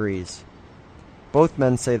 Bill agrees. Both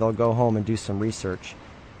men say they'll go home and do some research,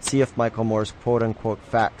 see if Michael Moore's quote-unquote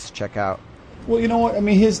facts check out. Well, you know what? I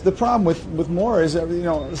mean, the problem with Moore is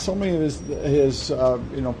that, so many of his so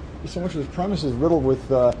much of his premise is riddled with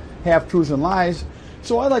half-truths and lies.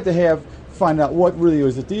 So I'd like to find out what really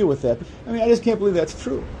was the deal with that. I mean, I just can't believe that's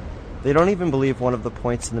true. They don't even believe one of the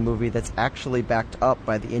points in the movie that's actually backed up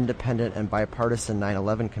by the independent and bipartisan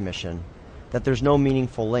 9/11 Commission, that there's no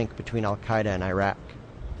meaningful link between Al-Qaeda and Iraq.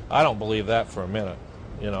 I don't believe that for a minute.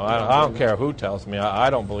 I don't care who tells me.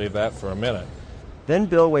 I don't believe that for a minute. Then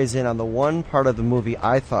Bill weighs in on the one part of the movie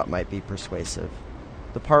I thought might be persuasive.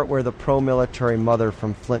 The part where the pro-military mother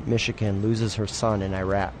from Flint, Michigan loses her son in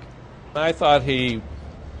Iraq. I thought he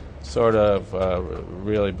sort of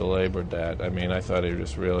really belabored that. I mean, I thought he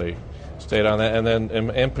just really stayed on that. And then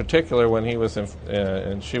in particular when he was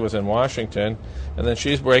and she was in Washington, and then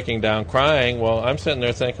she's breaking down crying, well, I'm sitting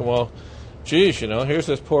there thinking, well, geez, here's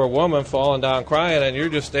this poor woman falling down crying, and you're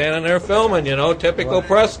just standing there filming, typical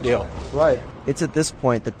press deal. Right. It's at this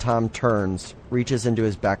point that Tom turns, reaches into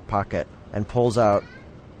his back pocket, and pulls out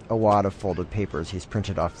a wad of folded papers he's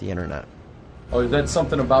printed off the internet. Oh, that's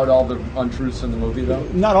something about all the untruths in the movie, though?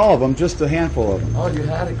 Not all of them, just a handful of them. Oh, you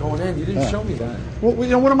had it going in. You didn't show me that. Well,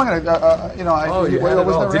 what am I going to, you had it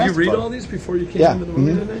all. Did you read all these before you came into the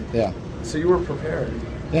movie today? Yeah. So you were prepared.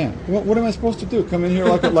 Yeah. What am I supposed to do? Come in here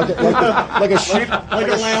like a sheep, like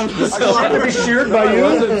a lamb, to be sheared by you?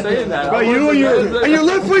 I wasn't saying that. By you and your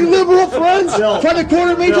left-wing liberal friends trying to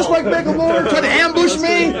corner me just like Macklemore, trying to ambush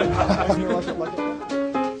me.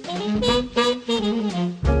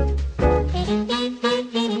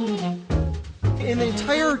 In the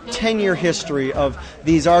entire 10-year history of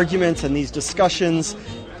these arguments and these discussions,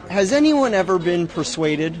 has anyone ever been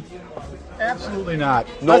persuaded? Absolutely not.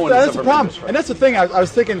 That's the problem. And that's the thing I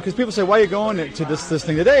was thinking, because people say, why are you going to this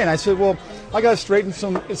thing today? And I said, well, I got to straighten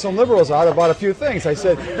some liberals out about a few things. I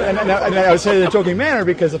said, and I would say it in a joking manner,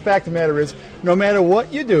 because the fact of the matter is, no matter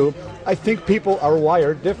what you do, I think people are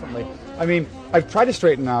wired differently. I mean, I've tried to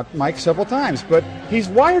straighten out Mike several times, but he's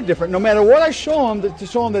wired different. No matter what I show him to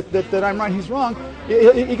show him that I'm right, he's wrong.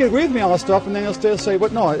 He can agree with me on all this stuff, and then he'll still say,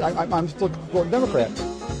 "But no, I'm still a Democrat."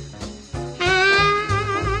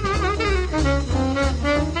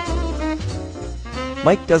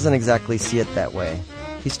 Mike doesn't exactly see it that way.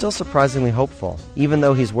 He's still surprisingly hopeful, even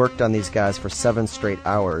though he's worked on these guys for 7 straight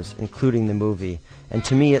hours, including the movie, and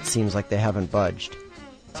to me it seems like they haven't budged.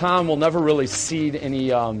 Tom will never really cede any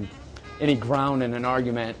ground in an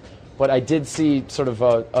argument, but I did see sort of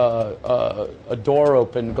a door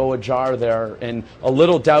open, go ajar there, and a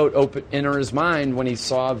little doubt enter his mind when he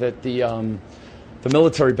saw that the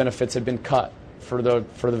military benefits had been cut for the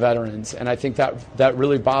veterans, and I think that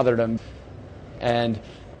really bothered him. And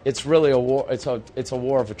it's really a war. It's a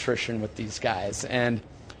war of attrition with these guys, and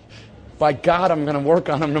by God, I'm going to work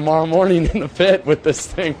on them tomorrow morning in the pit with this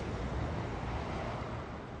thing.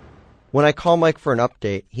 When I call Mike for an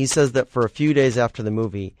update, he says that for a few days after the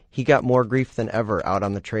movie, he got more grief than ever out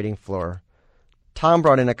on the trading floor. Tom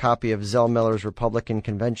brought in a copy of Zell Miller's Republican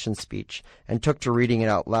convention speech and took to reading it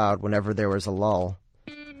out loud whenever there was a lull.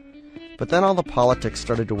 But then all the politics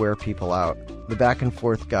started to wear people out. The back and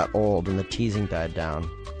forth got old and the teasing died down.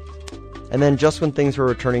 And then just when things were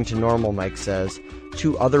returning to normal, Mike says,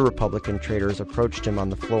 2 other Republican traders approached him on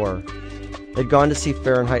the floor. They'd gone to see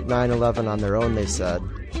Fahrenheit 9/11 on their own, they said.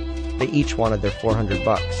 They each wanted their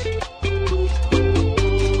 $400.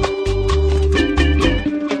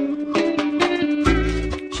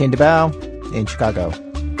 Shane DeBow in Chicago.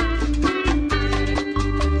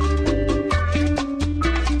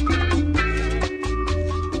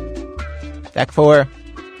 Act 4,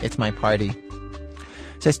 It's My Party.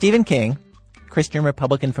 So Stephen King, Christian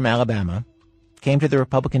Republican from Alabama, came to the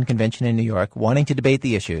Republican convention in New York wanting to debate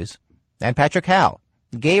the issues, and Patrick Howell,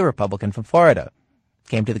 gay Republican from Florida,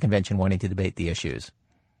 came to the convention wanting to debate the issues.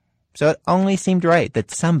 So it only seemed right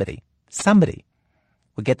that somebody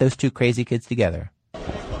would get those 2 crazy kids together.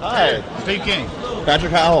 Hi, Steve King.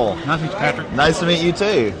 Patrick Howell. Nice to meet you, Patrick. Nice to meet you,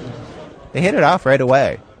 too. They hit it off right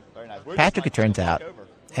away. Patrick, it turns out,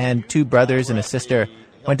 and 2 brothers and a sister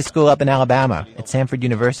went to school up in Alabama at Samford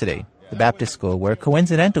University, the Baptist school, where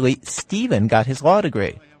coincidentally Stephen got his law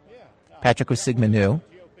degree. Patrick was Sigma Nu,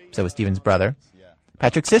 so was Stephen's brother.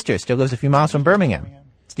 Patrick's sister still lives a few miles from Birmingham.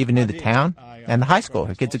 Stephen knew the town and the high school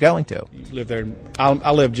her kids are going to. Live there.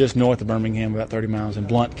 I live just north of Birmingham, about 30 miles in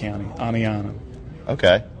Blount County, Aniana.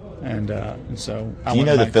 Okay. And so do you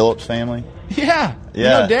know the Phillips family? Yeah. You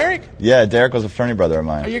know Derek? Yeah, Derek was a fraternity brother of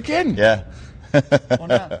mine. Are you kidding? Yeah.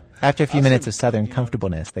 After a few minutes of Southern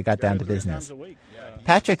comfortableness, they got down to business.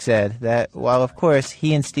 Patrick said that while, of course,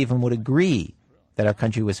 he and Stephen would agree that our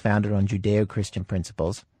country was founded on Judeo-Christian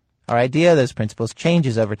principles, our idea of those principles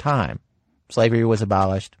changes over time. Slavery was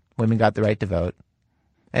abolished. Women got the right to vote.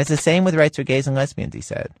 And it's the same with rights for gays and lesbians, he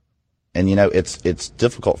said. And, it's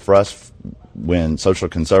difficult for us when social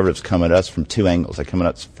conservatives come at us from 2 angles. They come at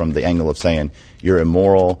us from the angle of saying, you're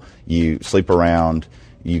immoral, you sleep around,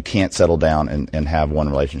 you can't settle down and have one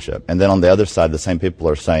relationship. And then on the other side, the same people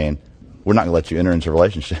are saying, we're not going to let you enter into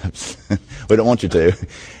relationships. We don't want you to.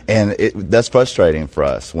 And that's frustrating for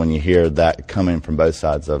us when you hear that coming from both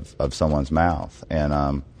sides of someone's mouth.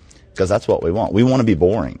 And because that's what we want. We want to be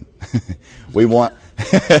boring. We want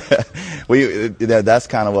that's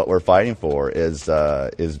kind of what we're fighting for is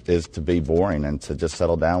to be boring and to just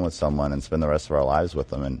settle down with someone and spend the rest of our lives with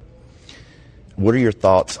them. And what are your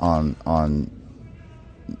thoughts on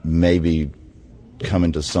maybe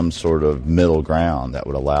coming to some sort of middle ground that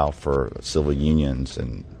would allow for civil unions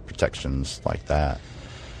and protections like that?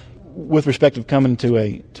 With respect of coming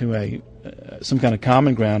to some kind of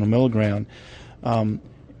common ground or middle ground,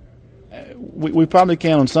 we probably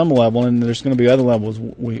can on some level, and there's going to be other levels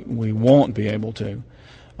we won't be able to.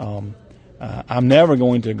 I'm never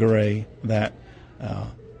going to agree that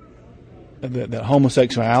that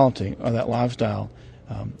homosexuality or that lifestyle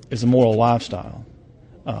is a moral lifestyle.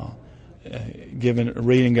 Given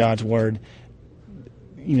reading God's Word,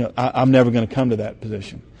 I'm never going to come to that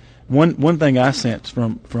position. One thing I sense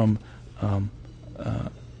from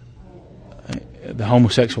the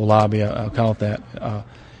homosexual lobby, I'll call it that,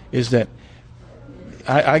 is that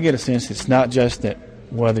I get a sense it's not just that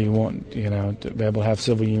whether you want to be able to have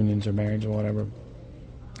civil unions or marriage or whatever.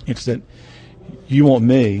 It's that you want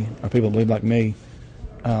me, or people that believe like me,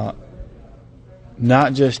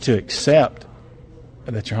 not just to accept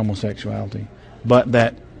that you're homosexuality, but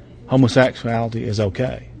that homosexuality is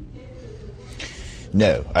okay.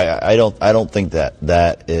 No, I don't think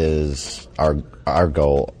that is our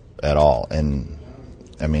goal at all. And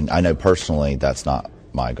I mean, I know personally that's not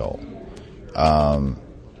my goal.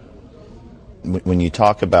 When you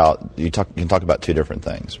talk about you can talk about two different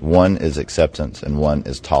things. One is acceptance, and one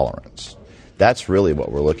is tolerance. That's really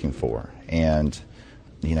what we're looking for. And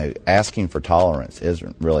asking for tolerance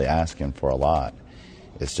isn't really asking for a lot.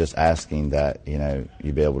 It's just asking that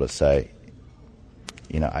you be able to say,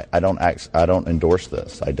 I don't endorse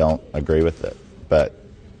this. I don't agree with it, but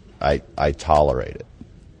I tolerate it.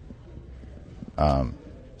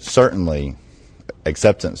 Certainly,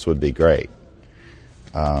 acceptance would be great,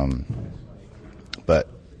 but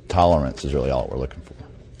tolerance is really all we're looking for.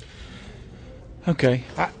 Okay,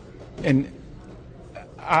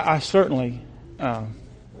 I certainly I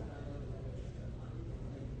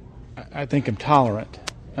think I'm tolerant.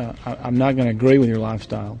 I'm not going to agree with your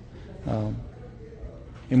lifestyle, and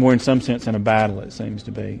we're in some sense in a battle. It seems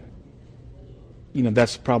to be.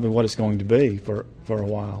 That's probably what it's going to be for a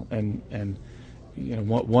while, and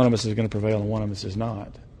one of us is going to prevail and one of us is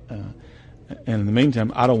not. And in the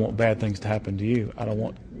meantime, I don't want bad things to happen to you. I don't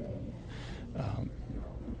want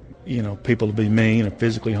people to be mean or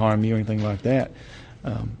physically harm you or anything like that.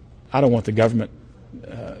 I don't want the government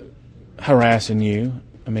harassing you.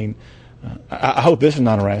 I mean, I hope this is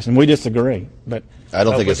not harassing. We disagree, but I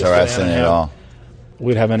don't think it's harassing at all.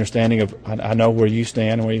 We'd have understanding of, I know where you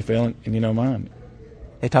stand and where you feel, and you know mine.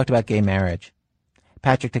 They talked about gay marriage.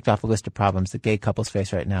 Patrick ticked off a list of problems that gay couples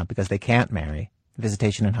face right now because they can't marry.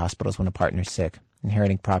 Visitation in hospitals when a partner's sick,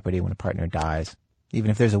 inheriting property when a partner dies.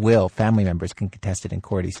 Even if there's a will, family members can contest it in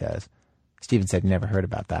court, he says. Stephen said he never heard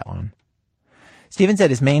about that one. Stephen said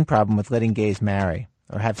his main problem with letting gays marry,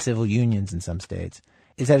 or have civil unions in some states,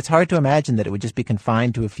 is that it's hard to imagine that it would just be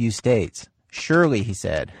confined to a few states. Surely, he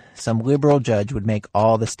said, some liberal judge would make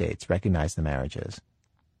all the states recognize the marriages.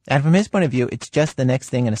 And from his point of view, it's just the next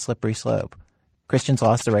thing in a slippery slope. Christians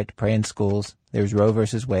lost the right to pray in schools. There was Roe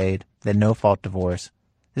versus Wade, then no-fault divorce.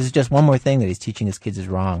 This is just one more thing that he's teaching his kids is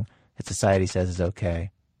wrong, that society says is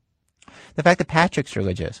okay. The fact that Patrick's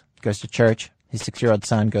religious, goes to church, his 6-year-old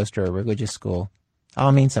son goes to a religious school,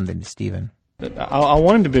 all means something to Stephen. I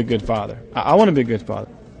want him to be a good father. I want to be a good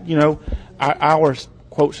father. Our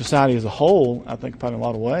quote, society as a whole, I think probably in a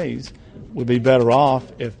lot of ways, would be better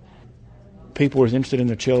off if people were as interested in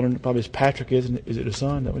their children, probably as Patrick is. Is it his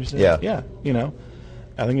son? Is that what you said? Yeah. Yeah.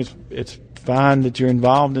 I think it's fine that you're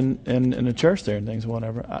involved in the church there and things,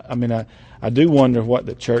 whatever. I do wonder what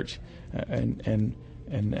the church and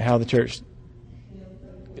how the church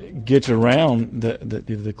gets around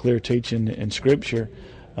the clear teaching in Scripture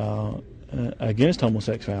against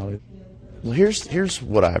homosexuality. Well, here's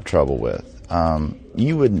what I have trouble with.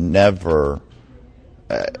 You would never.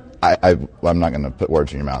 I'm not going to put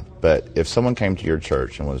words in your mouth, but if someone came to your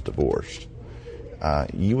church and was divorced,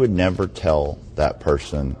 you would never tell that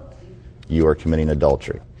person you are committing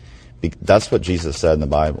adultery. That's what Jesus said in the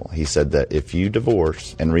Bible. He said that if you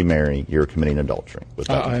divorce and remarry, you're committing adultery with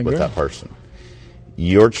that person.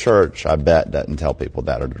 Your church, I bet, doesn't tell people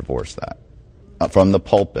that or divorce that. From the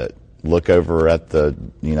pulpit, look over at the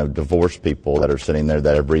divorced people that are sitting there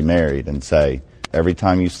that have remarried and say, every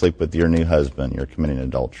time you sleep with your new husband, you're committing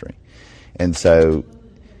adultery. And so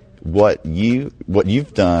what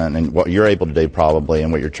you've done and what you're able to do probably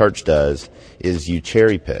and what your church does is you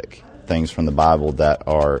cherry pick things from the Bible that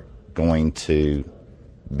are going to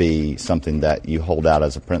be something that you hold out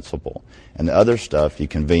as a principle. And the other stuff you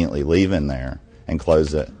conveniently leave in there and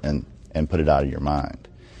close it and put it out of your mind.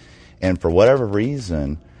 And for whatever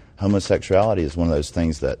reason, homosexuality is one of those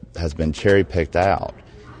things that has been cherry-picked out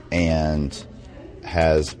and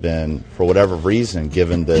has been, for whatever reason,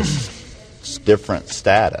 given this different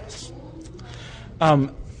status.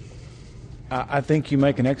 I think you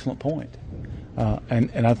make an excellent point.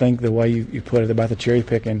 And I think the way you put it about the cherry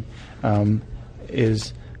picking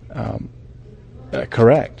is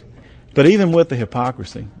correct. But even with the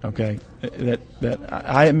hypocrisy, okay, that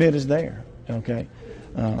I admit is there, okay,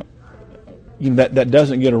 that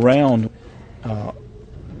doesn't get around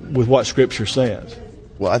with what Scripture says.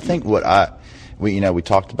 Well, I think we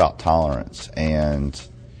talked about tolerance, and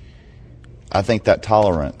I think that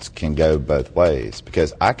tolerance can go both ways,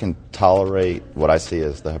 because I can tolerate what I see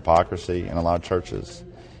as the hypocrisy in a lot of churches.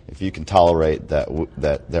 If you can tolerate that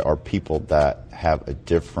there are people that have a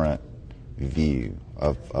different view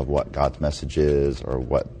of what God's message is, or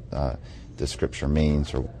what the Scripture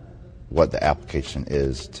means, or what the application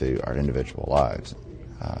is to our individual lives,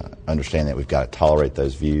 understand that we've got to tolerate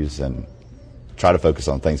those views and try to focus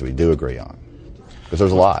on things that we do agree on, because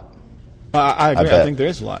there's a lot. I agree. I think there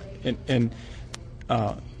is a lot, and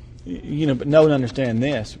but know and understand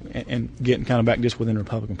this, and getting kind of back just within the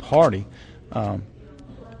Republican Party,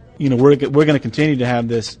 we're going to continue to have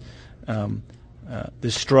this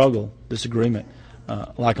this struggle, disagreement,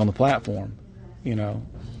 like on the platform,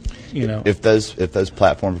 If those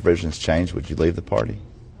platform provisions change, would you leave the party?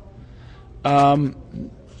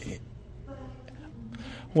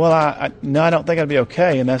 Well, I don't think I'd be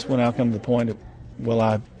okay, and that's when I'll come to the point of, will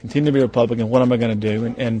I continue to be a Republican? What am I going to do?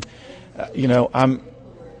 And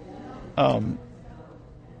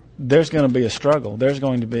there's going to be a struggle. There's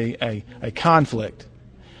going to be a conflict.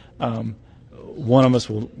 One of us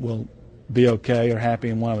will be okay or happy,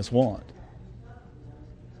 and one of us won't.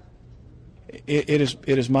 It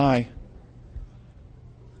is my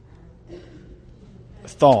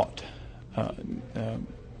thought, I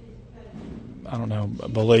don't know,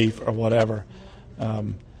 belief or whatever,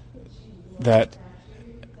 that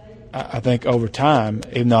I think over time,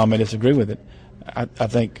 even though I may disagree with it, I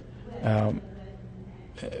think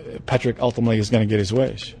Patrick ultimately is going to get his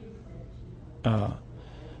wish. Hope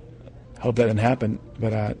that didn't happen,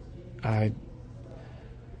 but I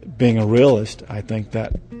being a realist, I think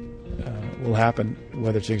that will happen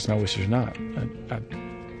whether she gets my wishes or not.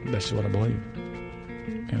 That's just what I believe.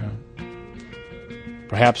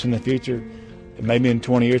 Perhaps in the future, maybe in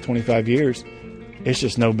 20 years, 25 years, it's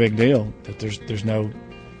just no big deal that there's no,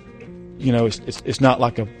 it's not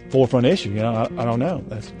like a forefront issue. I don't know.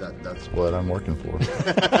 That's what I'm working for.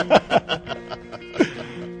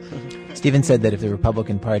 Stephen said that if the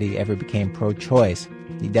Republican Party ever became pro-choice,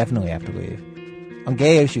 he'd definitely have to leave. On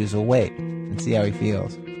gay issues, we'll wait and see how he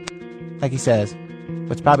feels. Like he says,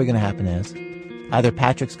 what's probably going to happen is either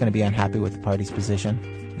Patrick's going to be unhappy with the party's position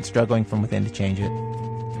and struggling from within to change it,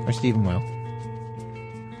 or Stephen will.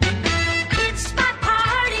 It's my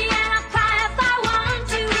party and I'll cry if I want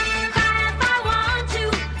to, cry if I want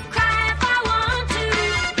to, cry if I want to.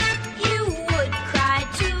 You would cry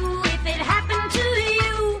too if it happened to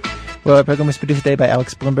you. Well, our program was produced today by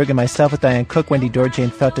Alex Bloomberg and myself, with Diane Cook, Wendy Dorr, Jane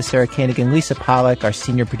Feltus, Sarah Koenig, and Lisa Pollack. Our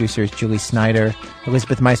senior producer is Julie Snyder.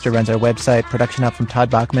 Elizabeth Meister runs our website. Production help from Todd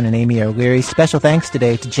Bachman and Amy O'Leary. Special thanks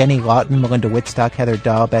today to Jenny Lawton, Melinda Whitstock, Heather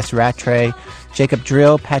Dahl, Bess Rattray, Jacob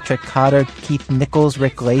Drill, Patrick Cotter, Keith Nichols,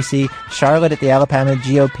 Rick Lacey, Charlotte at the Alabama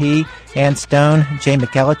GOP, Ann Stone, Jay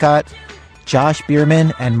McEllicott, Josh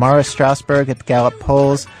Bierman, and Mara Strasberg at the Gallup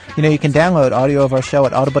polls. You can download audio of our show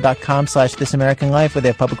at audible.com/This American Life, where they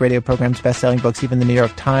have public radio programs, best-selling books, even the New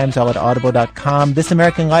York Times, all at audible.com. This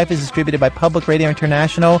American Life is distributed by Public Radio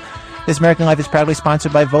International. This American Life is proudly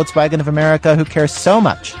sponsored by Volkswagen of America, who cares so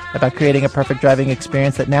much about creating a perfect driving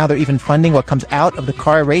experience that now they're even funding what comes out of the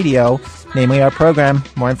car radio, namely our program.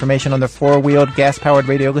 More information on their four-wheeled, gas-powered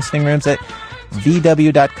radio listening rooms at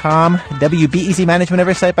VW.com. WBEZ Management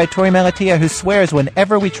Oversight by Tori Malatia, who swears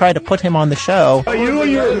whenever we try to put him on the show. Are you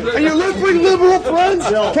left-wing liberal friends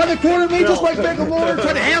trying to corner me just like Beckham Moore,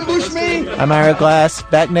 trying to ambush me? I'm Ira Glass,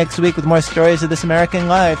 back next week with more stories of This American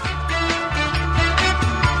Life.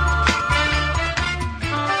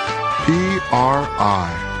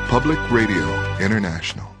 PRI, Public Radio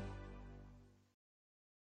International.